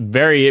 it's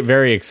very,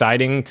 very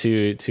exciting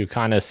to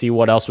kind of see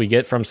what else we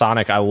get from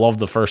Sonic. I love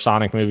the first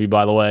Sonic movie,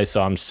 by the way,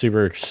 so I'm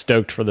super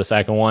stoked for the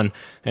second one.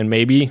 And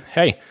maybe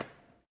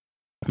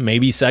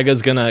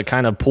Sega's gonna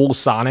kind of pull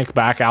Sonic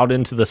back out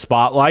into the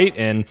spotlight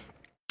and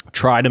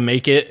try to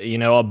make it,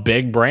 a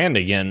big brand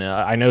again.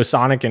 I know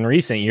Sonic in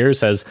recent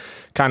years has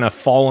kind of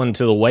fallen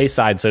to the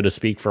wayside, so to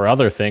speak, for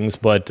other things,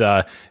 but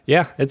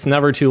yeah, it's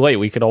never too late.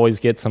 We could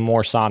always get some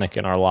more Sonic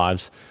in our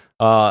lives.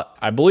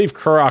 I believe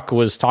Kurok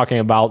was talking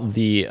about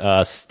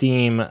the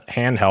Steam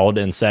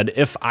handheld and said,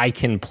 if I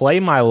can play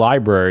my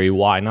library,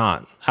 why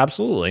not?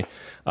 Absolutely.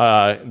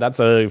 That's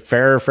a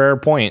fair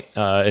point.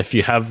 If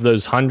you have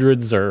those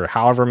hundreds or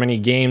however many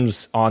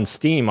games on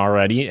Steam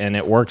already and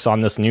it works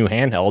on this new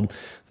handheld,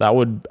 that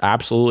would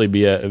absolutely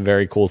be a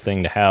very cool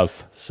thing to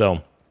have.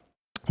 So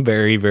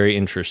very, very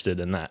interested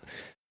in that.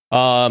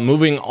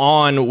 Moving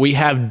on, we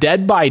have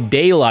Dead by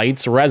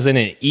Daylight's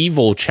Resident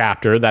Evil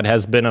chapter that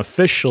has been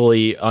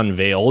officially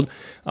unveiled.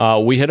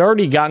 We had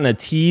already gotten a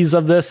tease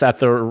of this at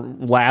the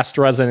last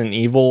Resident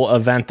Evil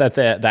event that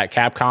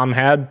Capcom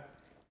had,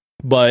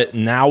 but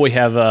now we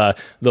have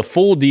the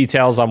full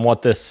details on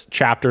what this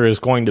chapter is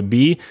going to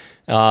be.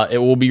 It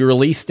will be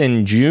released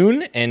in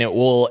June, and it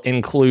will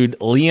include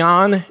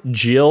Leon,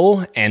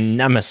 Jill, and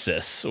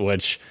Nemesis,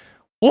 which,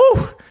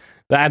 woo!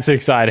 That's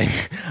exciting.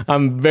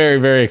 I'm very,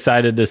 very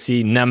excited to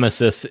see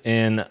Nemesis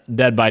in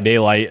Dead by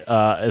Daylight,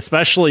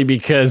 especially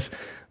because,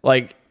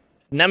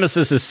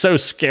 Nemesis is so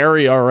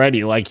scary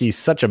already. He's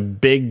such a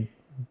big,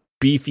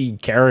 beefy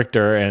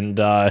character, and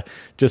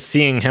just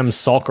seeing him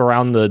sulk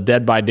around the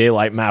Dead by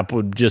Daylight map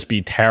would just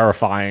be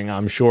terrifying,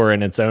 I'm sure,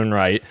 in its own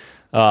right.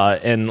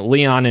 And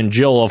Leon and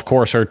Jill, of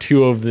course, are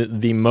two of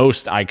the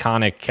most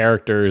iconic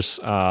characters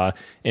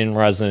in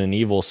Resident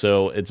Evil.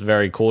 So it's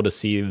very cool to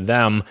see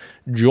them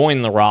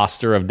join the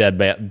roster of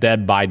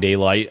Dead by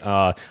Daylight.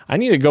 I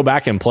need to go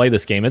back and play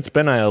this game. It's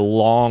been a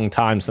long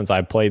time since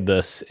I played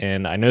this,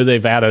 and I know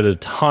they've added a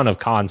ton of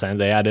content.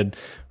 They added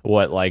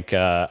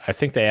I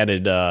think they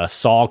added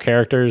Saw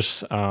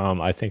characters.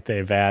 I think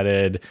they've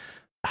added,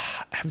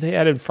 have they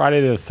added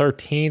Friday the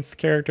 13th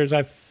characters,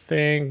 I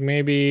think,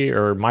 maybe,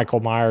 or Michael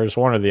Myers,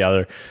 one or the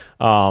other.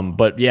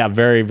 But yeah,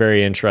 very,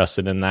 very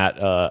interested in that.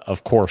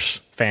 Of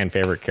course, fan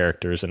favorite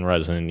characters in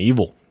Resident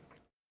Evil.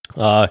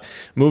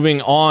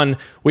 Moving on,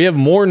 we have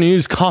more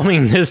news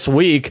coming this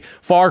week.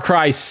 Far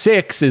Cry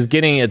 6 is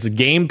getting its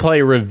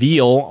gameplay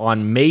reveal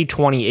on May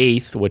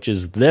 28th, which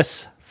is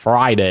this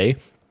Friday.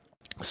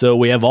 So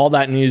we have all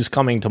that news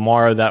coming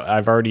tomorrow that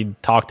I've already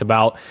talked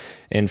about.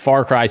 And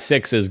Far Cry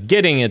 6 is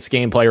getting its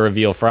gameplay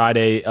reveal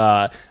Friday.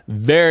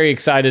 Very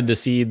excited to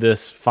see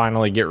this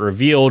finally get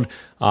revealed.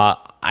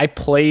 I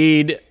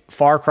played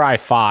Far Cry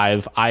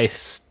 5. I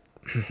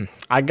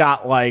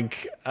got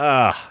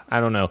I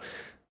don't know,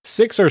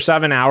 6 or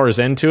 7 hours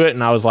into it,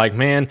 and I was like,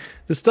 man,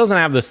 this doesn't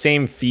have the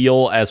same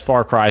feel as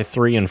Far Cry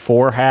 3 and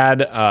 4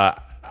 had.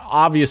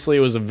 Obviously,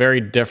 it was a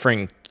very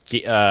different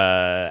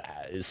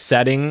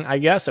setting, I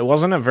guess. It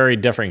wasn't a very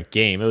different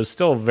game. It was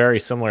still a very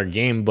similar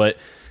game, but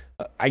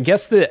I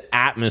guess the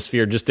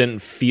atmosphere just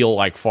didn't feel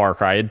like Far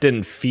Cry. It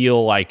didn't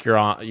feel like you're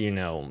on,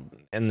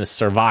 in the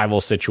survival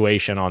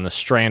situation on the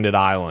stranded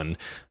island.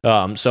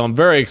 So I'm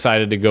very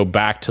excited to go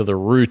back to the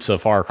roots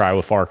of Far Cry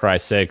with Far Cry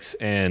 6,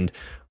 and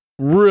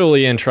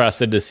really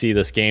interested to see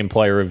this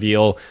gameplay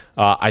reveal.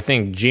 I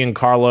think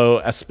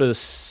Giancarlo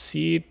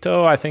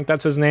Esposito, I think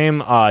that's his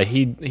name.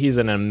 He's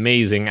an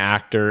amazing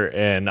actor,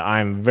 and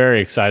I'm very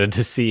excited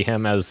to see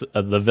him as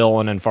the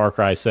villain in Far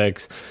Cry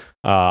 6.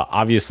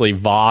 Obviously,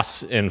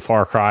 Voss in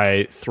Far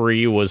Cry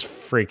 3 was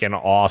freaking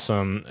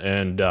awesome,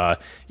 and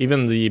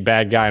even the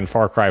bad guy in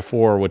Far Cry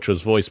 4, which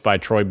was voiced by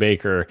Troy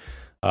Baker,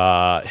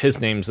 his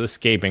name's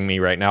escaping me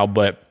right now,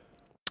 but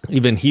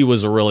even he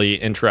was a really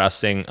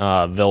interesting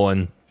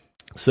villain.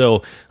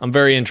 So I'm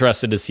very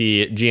interested to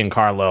see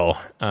Giancarlo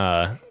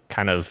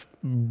kind of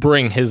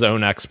bring his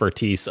own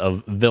expertise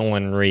of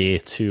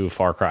villainry to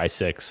Far Cry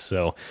 6.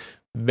 So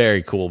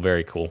very cool,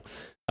 very cool.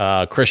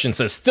 Christian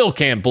says, still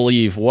can't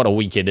believe what a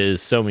week it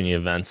is. So many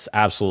events.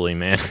 Absolutely,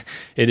 man.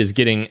 It is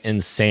getting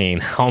insane.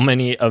 How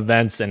many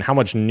events and how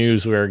much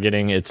news we're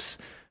getting. It's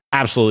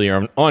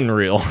absolutely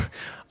unreal.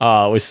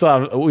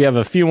 We have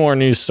a few more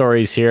news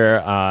stories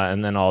here,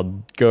 and then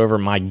I'll go over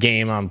my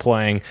game I'm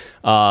playing.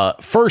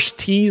 First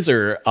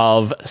teaser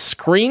of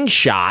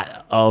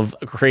screenshot of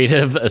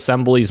Creative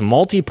Assembly's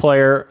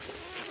multiplayer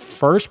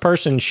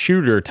first-person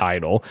shooter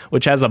title,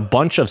 which has a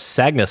bunch of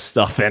Sega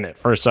stuff in it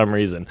for some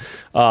reason.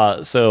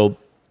 So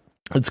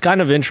it's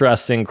kind of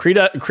interesting.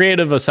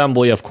 Creative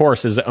Assembly, of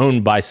course, is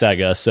owned by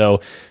Sega,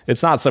 so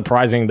it's not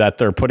surprising that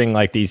they're putting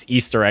like these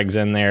Easter eggs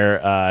in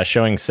there,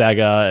 showing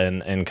Sega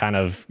and kind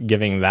of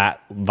giving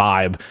that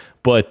vibe.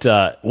 But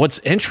what's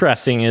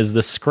interesting is the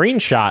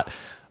screenshot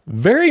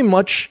very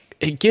much,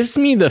 it gives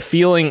me the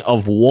feeling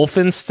of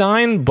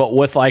Wolfenstein, but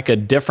with like a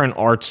different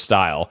art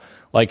style.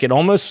 Like it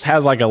almost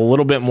has like a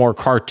little bit more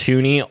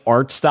cartoony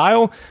art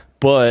style,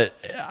 but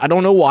I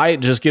don't know why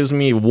it just gives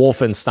me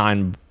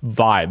Wolfenstein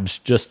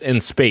vibes, just in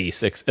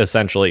space,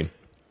 essentially.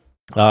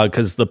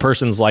 Because the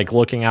person's like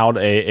looking out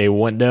a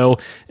window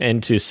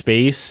into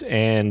space,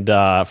 and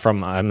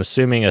from, I'm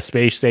assuming, a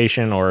space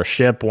station or a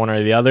ship, one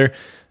or the other.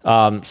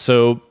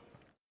 So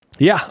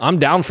yeah, I'm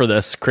down for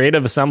this.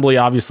 Creative Assembly,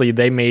 obviously,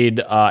 they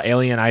made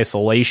Alien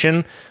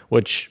Isolation,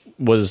 which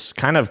was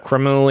kind of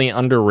criminally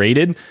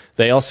underrated.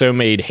 They also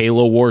made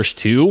Halo Wars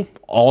 2,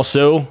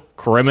 also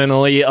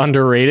criminally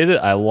underrated.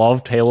 I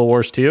loved Halo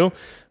Wars 2.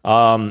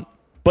 But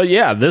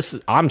yeah,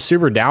 I'm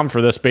super down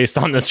for this based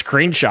on the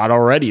screenshot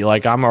already.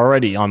 Like, I'm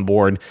already on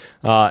board,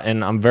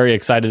 and I'm very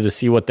excited to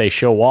see what they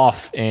show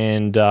off.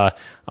 And I'm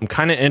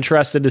kind of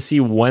interested to see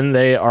when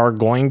they are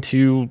going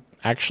to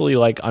actually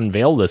like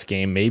unveil this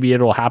game. Maybe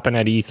it'll happen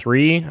at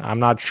E3.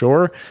 I'm not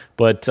sure,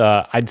 but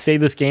I'd say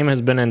this game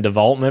has been in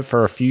development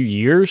for a few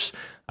years,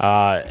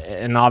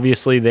 and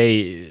obviously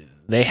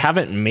they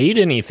haven't made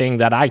anything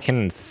that I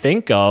can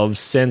think of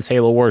since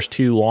Halo Wars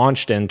 2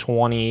 launched in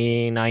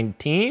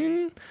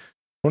 2019,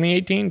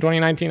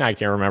 2019. I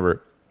can't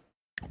remember,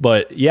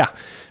 but yeah,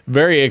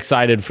 very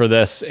excited for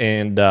this,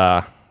 and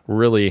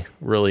really,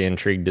 really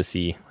intrigued to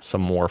see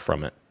some more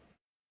from it.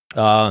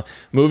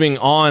 Moving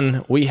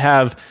on, we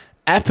have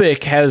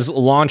Epic has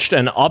launched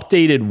an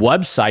updated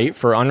website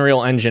for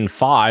Unreal Engine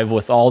 5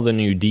 with all the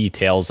new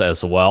details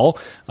as well.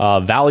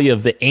 Valley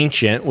of the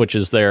Ancient, which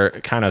is their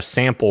kind of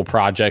sample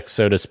project,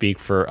 so to speak,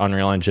 for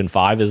Unreal Engine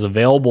 5, is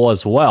available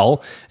as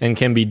well and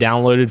can be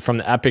downloaded from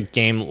the Epic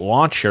Game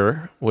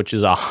Launcher, which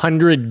is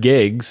 100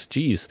 gigs.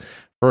 Jeez,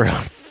 for a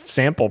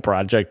sample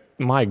project,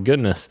 my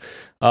goodness.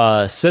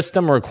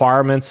 System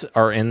requirements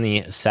are in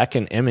the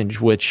second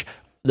image, which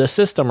the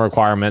system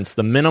requirements,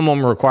 the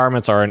minimum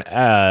requirements are an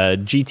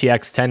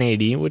GTX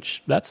 1080,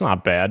 which that's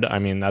not bad. I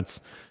mean,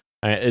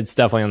 it's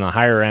definitely on the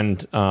higher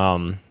end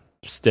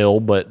still,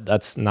 but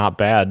that's not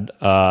bad.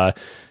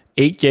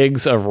 8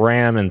 gigs of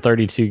RAM and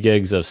 32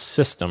 gigs of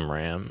system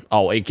RAM.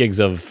 8 gigs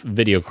of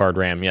video card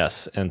RAM,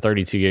 yes, and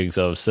 32 gigs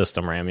of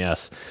system RAM,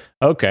 yes.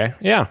 Okay,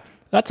 yeah,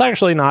 that's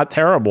actually not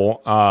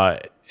terrible.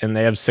 And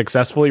they have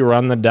successfully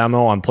run the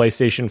demo on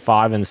PlayStation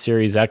 5 and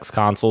Series X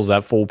consoles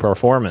at full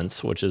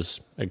performance, which is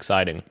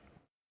exciting.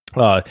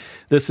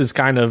 This is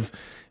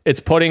it's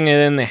putting it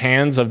in the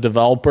hands of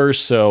developers,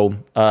 so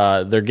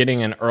they're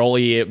getting an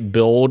early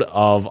build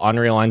of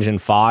Unreal Engine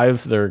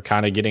 5. They're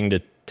kind of getting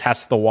to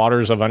test the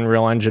waters of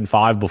Unreal Engine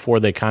 5 before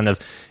they kind of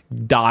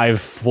dive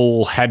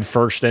full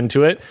headfirst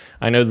into it.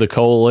 I know the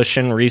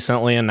Coalition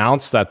recently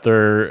announced that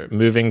they're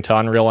moving to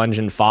Unreal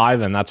Engine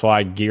 5, and that's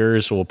why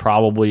Gears will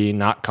probably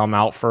not come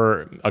out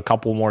for a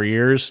couple more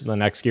years, the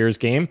next Gears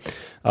game.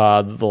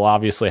 They'll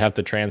obviously have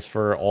to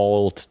transfer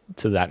all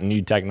to that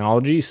new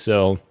technology.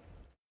 So,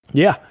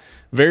 yeah,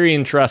 very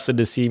interested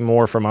to see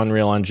more from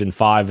Unreal Engine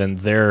 5, and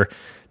their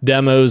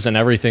demos and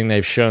everything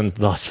they've shown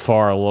thus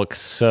far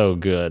looks so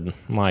good.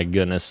 My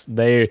goodness.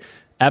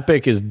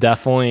 Epic is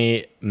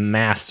definitely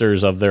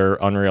masters of their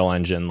Unreal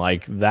Engine.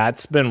 Like,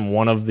 that's been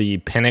one of the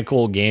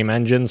pinnacle game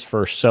engines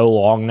for so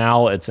long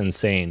now. It's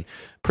insane.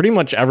 Pretty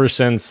much ever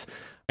since,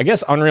 I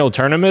guess, Unreal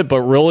Tournament,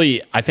 but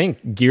really, I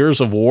think Gears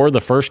of War, the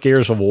first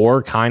Gears of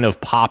War, kind of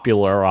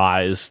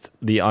popularized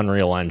the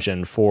Unreal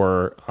Engine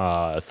for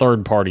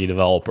third-party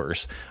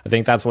developers. I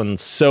think that's when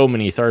so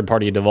many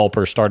third-party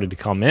developers started to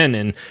come in.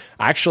 And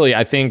actually,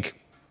 I think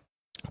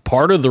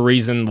part of the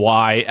reason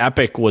why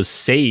Epic was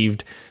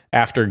saved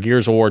after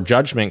Gears of War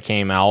Judgment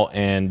came out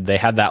and they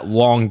had that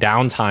long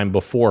downtime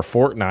before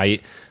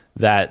Fortnite,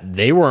 that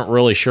they weren't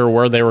really sure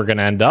where they were going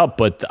to end up.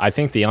 But I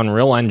think the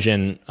Unreal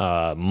Engine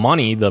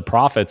money, the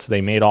profits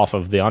they made off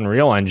of the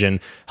Unreal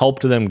Engine,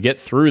 helped them get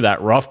through that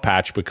rough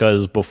patch,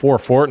 because before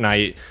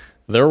Fortnite,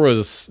 there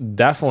was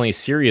definitely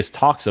serious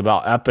talks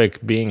about Epic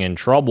being in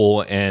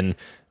trouble, and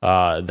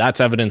that's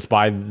evidenced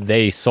by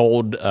they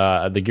sold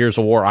the Gears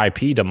of War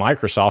IP to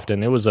Microsoft,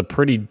 and it was a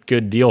pretty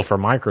good deal for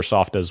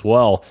Microsoft as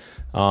well.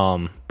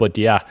 But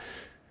yeah,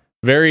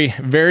 very,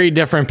 very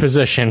different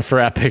position for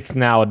Epic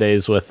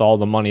nowadays with all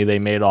the money they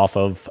made off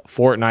of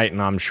Fortnite,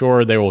 and I'm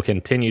sure they will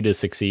continue to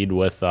succeed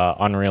with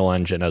Unreal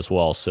Engine as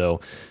well. So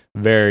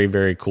very,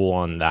 very cool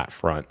on that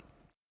front.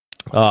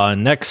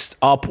 Next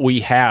up,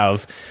 we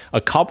have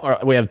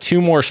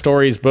two more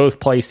stories, both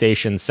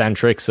PlayStation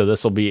centric. So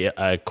this will be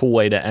a cool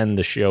way to end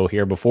the show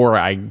here before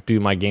I do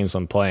my games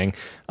I'm playing.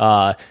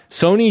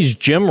 Sony's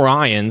Jim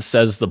Ryan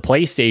says the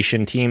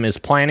PlayStation team is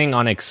planning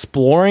on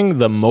exploring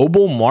the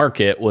mobile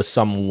market with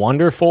some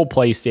wonderful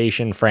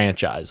PlayStation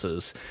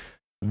franchises.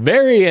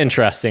 Very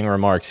interesting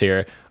remarks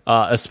here.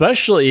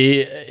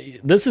 Especially,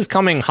 this is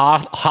coming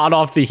hot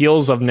off the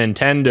heels of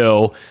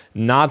Nintendo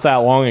not that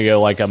long ago,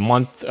 like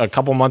a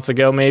couple months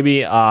ago,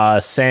 maybe,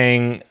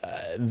 saying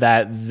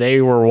that they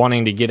were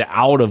wanting to get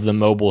out of the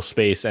mobile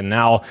space. And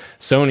now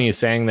Sony is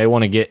saying they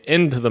want to get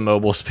into the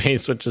mobile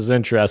space, which is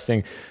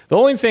interesting. The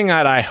only thing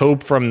that I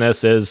hope from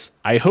this is,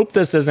 I hope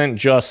this isn't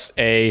just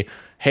hey,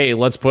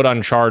 let's put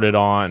Uncharted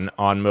on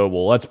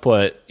mobile. Let's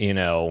put,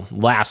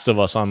 Last of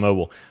Us on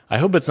mobile. I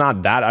hope it's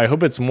not that. I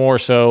hope it's more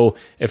so,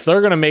 if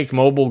they're going to make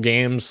mobile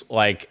games,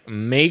 like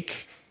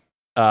make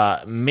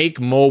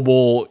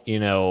mobile,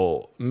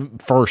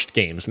 first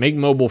games. Make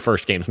mobile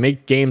first games.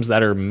 Make games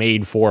that are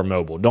made for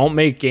mobile. Don't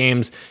make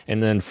games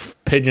and then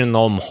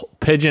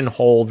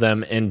pigeonhole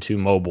them into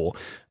mobile.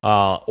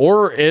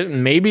 Or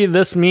maybe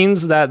this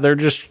means that they're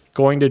just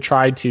going to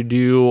try to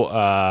do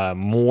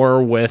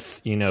more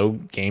with,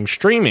 game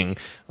streaming.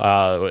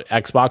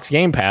 Xbox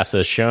Game Pass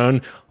has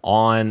shown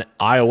on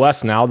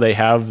iOS now. They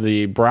have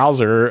the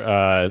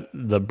browser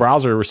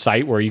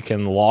site where you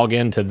can log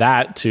into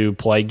that to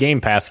play Game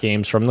Pass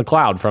games from the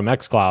cloud, from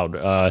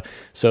xCloud.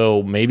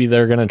 So maybe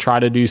they're going to try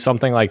to do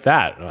something like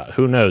that.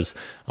 Who knows?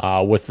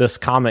 With this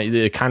comment,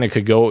 it kind of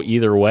could go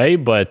either way,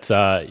 but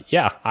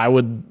yeah, I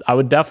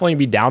would definitely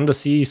be down to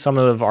see some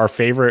of our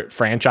favorite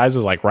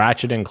franchises like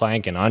Ratchet and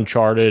Clank and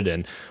Uncharted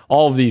and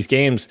all of these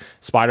games,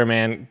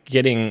 Spider-Man,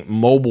 getting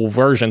mobile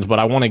versions. But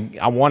I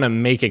want to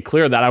make it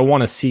clear that I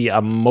want to see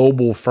a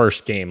mobile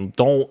first game.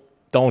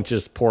 Don't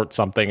just port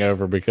something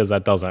over, because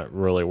that doesn't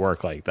really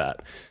work like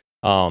that.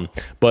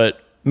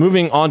 But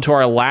moving on to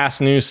our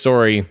last news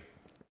story,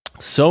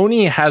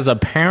 Sony has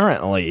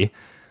apparently,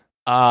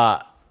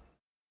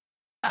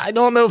 I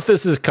don't know if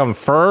this is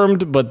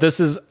confirmed, but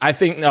this is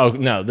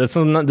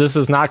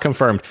not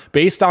confirmed.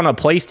 Based on a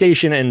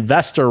PlayStation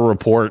investor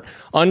report,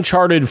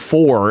 Uncharted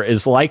 4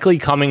 is likely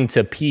coming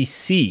to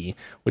PC,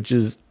 which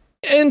is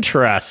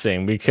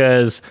interesting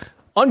because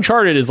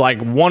Uncharted is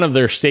like one of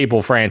their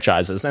staple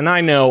franchises. And I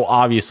know,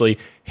 obviously,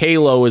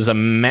 Halo is a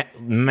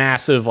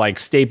massive like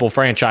staple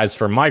franchise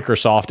for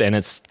Microsoft, and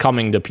it's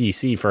coming to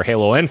PC for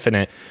Halo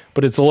Infinite,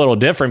 but it's a little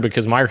different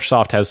because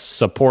Microsoft has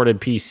supported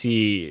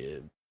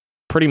PC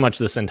pretty much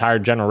this entire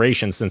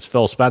generation since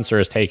Phil Spencer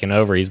has taken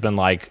over. He's been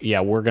like,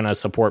 yeah, we're going to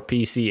support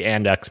PC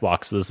and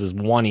Xbox. This is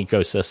one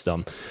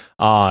ecosystem.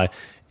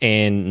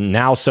 And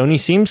now Sony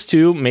seems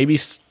to maybe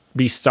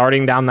be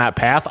starting down that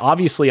path.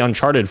 Obviously,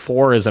 Uncharted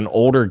 4 is an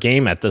older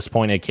game at this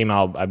point. It came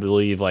out, I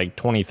believe, like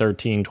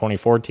 2013,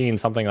 2014,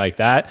 something like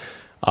that.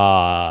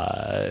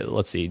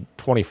 Let's see,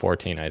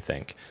 2014, I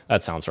think.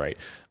 That sounds right.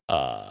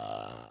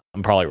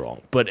 I'm probably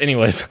wrong. But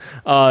anyways,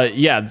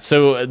 yeah,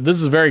 so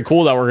this is very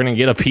cool that we're going to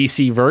get a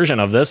PC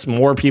version of this.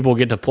 More people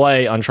get to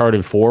play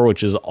Uncharted 4,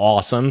 which is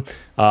awesome.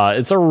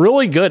 It's a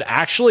really good,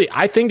 actually,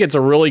 I think it's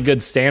a really good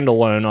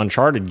standalone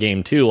Uncharted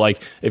game too.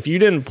 Like, if you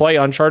didn't play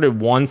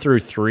Uncharted 1 through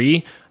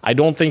 3, I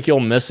don't think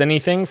you'll miss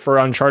anything for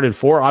Uncharted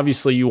 4.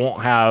 Obviously, you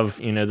won't have,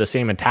 the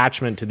same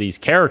attachment to these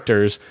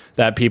characters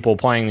that people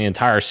playing the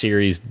entire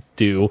series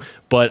do.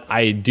 But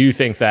I do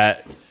think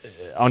that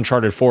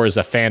Uncharted 4 is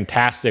a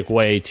fantastic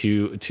way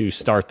to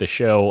start the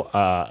show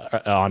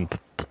on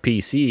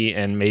PC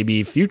and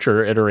maybe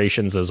future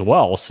iterations as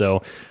well.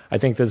 So I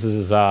think this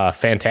is a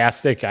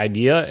fantastic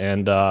idea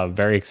and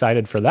very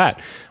excited for that.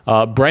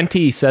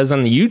 Brenty says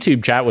in the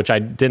YouTube chat, which I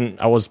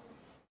was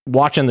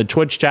watching the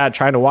Twitch chat,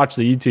 trying to watch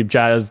the YouTube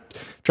chat. I was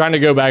trying to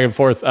go back and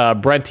forth.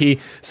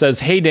 Brenty says,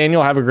 hey,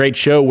 Daniel, have a great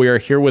show. We are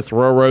here with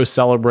Roro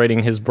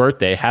celebrating his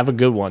birthday. Have a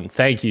good one.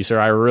 Thank you, sir.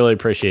 I really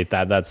appreciate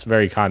that. That's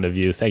very kind of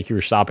you. Thank you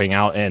for stopping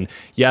out. And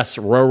yes,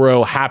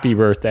 Roro, happy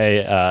birthday.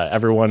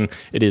 Everyone,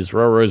 it is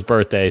Roro's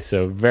birthday.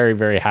 So very,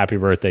 very happy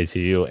birthday to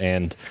you.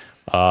 And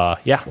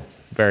yeah,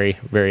 very,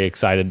 very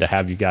excited to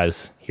have you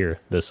guys here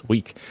this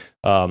week.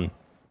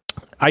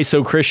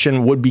 ISO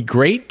Christian, would be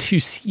great to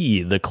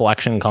see the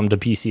collection come to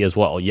PC as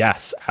well.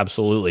 Yes,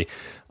 absolutely.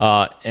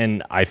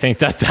 And I think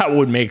that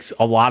would make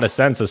a lot of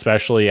sense,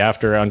 especially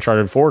after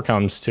Uncharted 4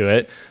 comes to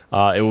it.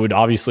 It would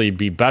obviously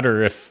be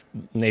better if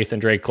Nathan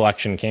Drake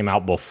Collection came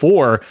out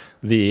before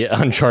the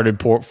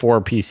Uncharted 4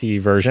 PC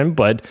version,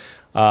 but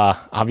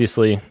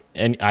obviously,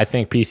 and I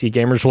think PC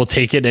gamers will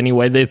take it any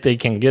way that they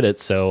can get it.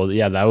 So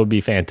yeah, that would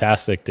be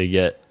fantastic to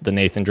get the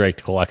Nathan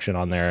Drake Collection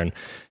on there. And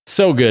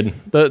so good.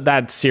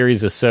 That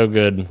series is so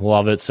good.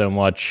 Love it so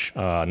much.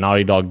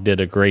 Naughty Dog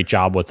did a great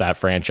job with that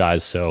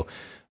franchise. So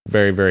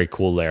very, very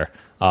cool there.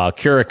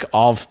 Keurig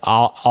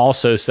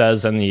also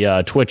says in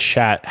the Twitch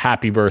chat,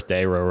 happy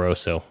birthday, Roro.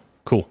 So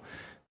cool.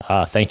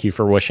 Thank you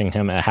for wishing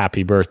him a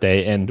happy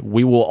birthday. And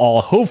we will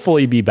all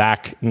hopefully be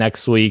back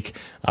next week.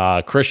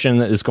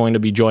 Christian is going to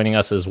be joining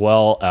us as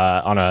well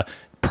on a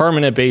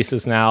permanent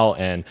basis now.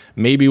 And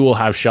maybe we'll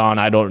have Sean.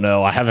 I don't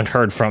know. I haven't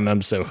heard from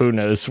him, so who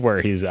knows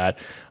where he's at.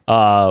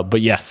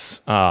 But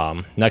yes,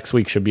 next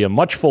week should be a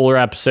much fuller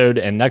episode.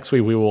 And next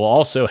week we will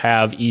also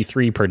have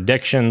E3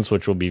 predictions,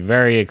 which will be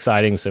very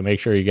exciting. So make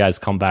sure you guys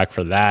come back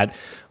for that.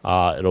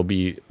 It'll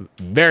be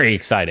very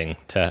exciting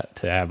to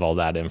have all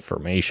that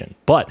information.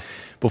 But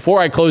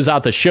before I close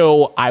out the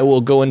show, I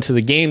will go into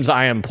the games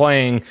I am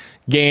playing.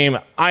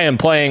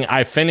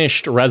 I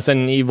finished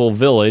Resident Evil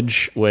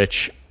Village,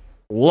 which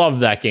love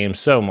that game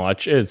so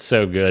much. It's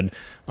so good.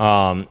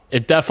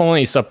 It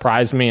definitely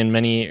surprised me in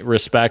many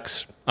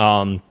respects.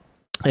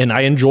 And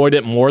I enjoyed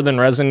it more than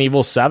Resident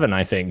Evil 7,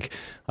 I think.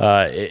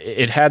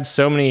 It had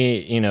so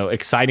many,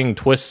 exciting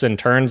twists and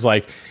turns.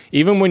 Like,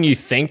 even when you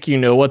think you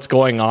know what's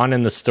going on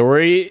in the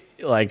story,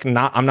 like,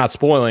 I'm not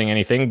spoiling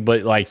anything,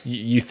 but like,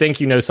 you think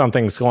you know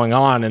something's going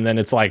on, and then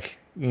it's like,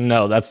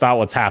 no, that's not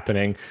what's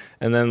happening.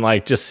 And then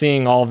like just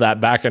seeing all of that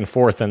back and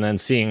forth and then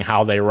seeing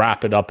how they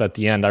wrap it up at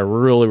the end, I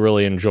really,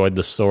 really enjoyed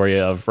the story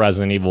of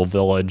Resident Evil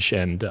Village.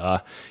 And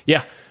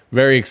yeah,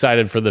 very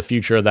excited for the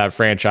future of that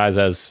franchise,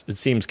 as it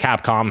seems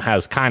Capcom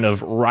has kind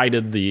of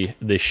righted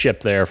the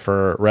ship there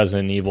for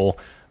Resident Evil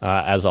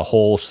as a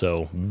whole.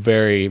 So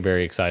very,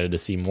 very excited to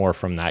see more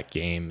from that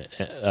game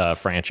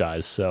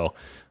franchise. So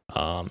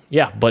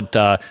yeah, but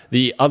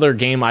the other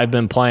game I've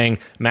been playing,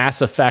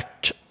 Mass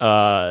Effect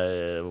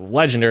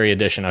Legendary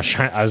Edition.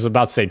 I was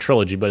about to say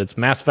Trilogy, but it's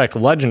Mass Effect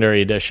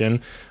Legendary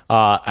Edition.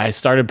 I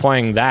started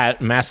playing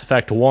that, Mass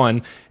Effect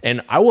 1,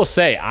 and I will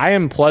say I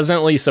am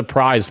pleasantly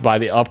surprised by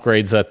the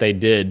upgrades that they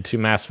did to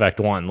Mass Effect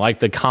 1. Like,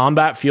 the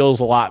combat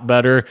feels a lot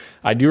better.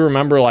 I do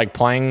remember like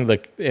playing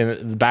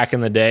back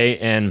in the day,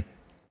 and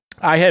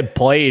I had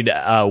played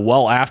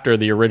well after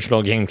the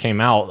original game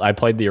came out. I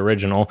played the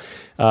original.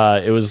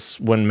 It was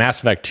when Mass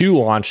Effect 2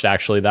 launched,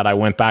 actually, that I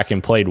went back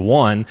and played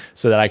 1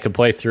 so that I could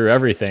play through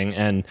everything.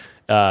 And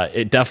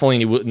it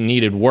definitely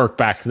needed work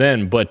back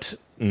then. But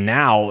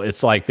now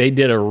it's like they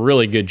did a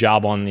really good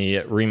job on the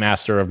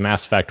remaster of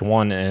Mass Effect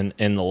 1 and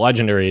in the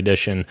Legendary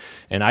Edition.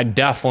 And I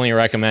definitely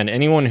recommend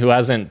anyone who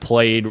hasn't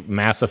played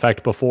Mass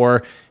Effect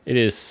before. It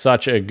is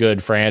such a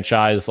good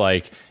franchise.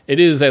 Like, it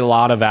is a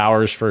lot of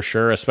hours for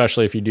sure,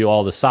 especially if you do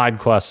all the side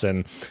quests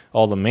and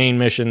all the main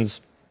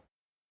missions.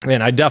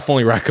 And I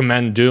definitely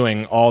recommend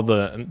doing all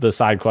the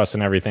side quests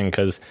and everything,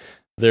 because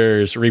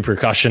there's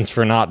repercussions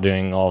for not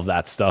doing all of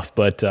that stuff.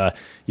 But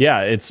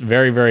yeah, it's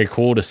very, very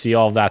cool to see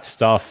all of that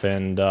stuff.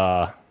 And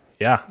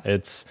yeah,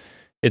 it's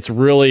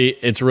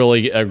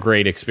really a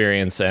great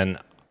experience. And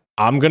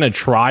I'm going to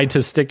try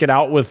to stick it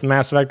out with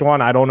Mass Effect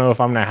 1. I don't know if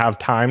I'm going to have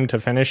time to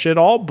finish it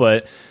all,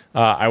 but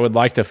I would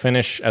like to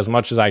finish as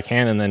much as I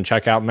can and then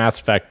check out Mass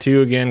Effect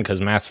 2 again,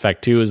 because Mass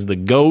Effect 2 is the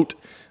GOAT.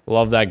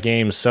 Love that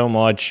game so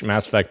much.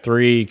 Mass Effect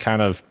 3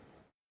 kind of,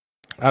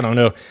 I don't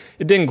know,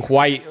 it didn't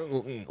quite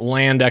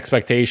land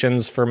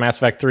expectations for Mass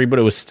Effect 3, but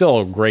it was still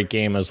a great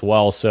game as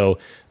well. So,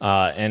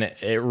 and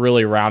it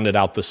really rounded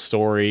out the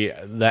story.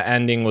 The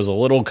ending was a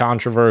little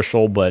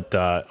controversial, but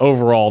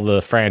overall,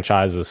 the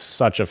franchise is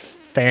such a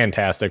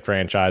fantastic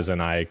franchise,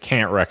 and I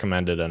can't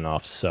recommend it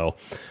enough. So,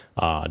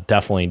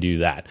 definitely do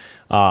that.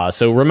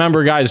 So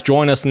remember, guys,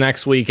 join us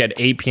next week at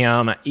 8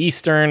 p.m.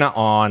 Eastern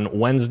on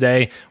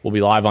Wednesday. We'll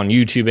be live on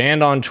YouTube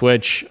and on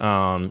Twitch.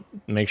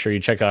 Make sure you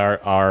check our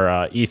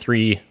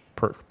E3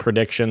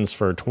 predictions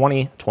for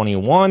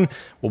 2021.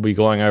 We'll be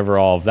going over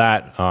all of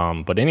that.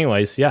 But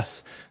anyways,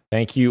 yes,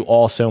 thank you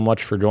all so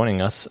much for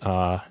joining us. It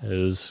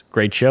was a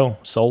great show,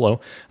 solo.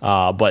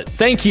 But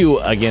thank you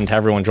again to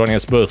everyone joining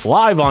us both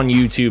live on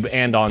YouTube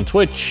and on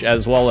Twitch,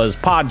 as well as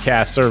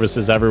podcast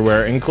services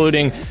everywhere,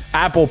 including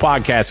Apple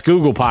Podcasts,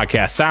 Google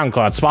Podcasts,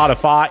 SoundCloud,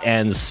 Spotify,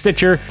 and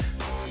Stitcher.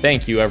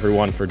 Thank you,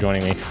 everyone, for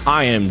joining me.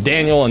 I am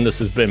Daniel, and this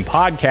has been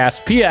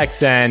Podcast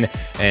PXN,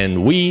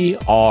 and we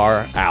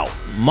are out.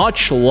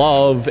 Much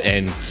love,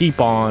 and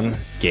keep on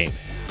gaming.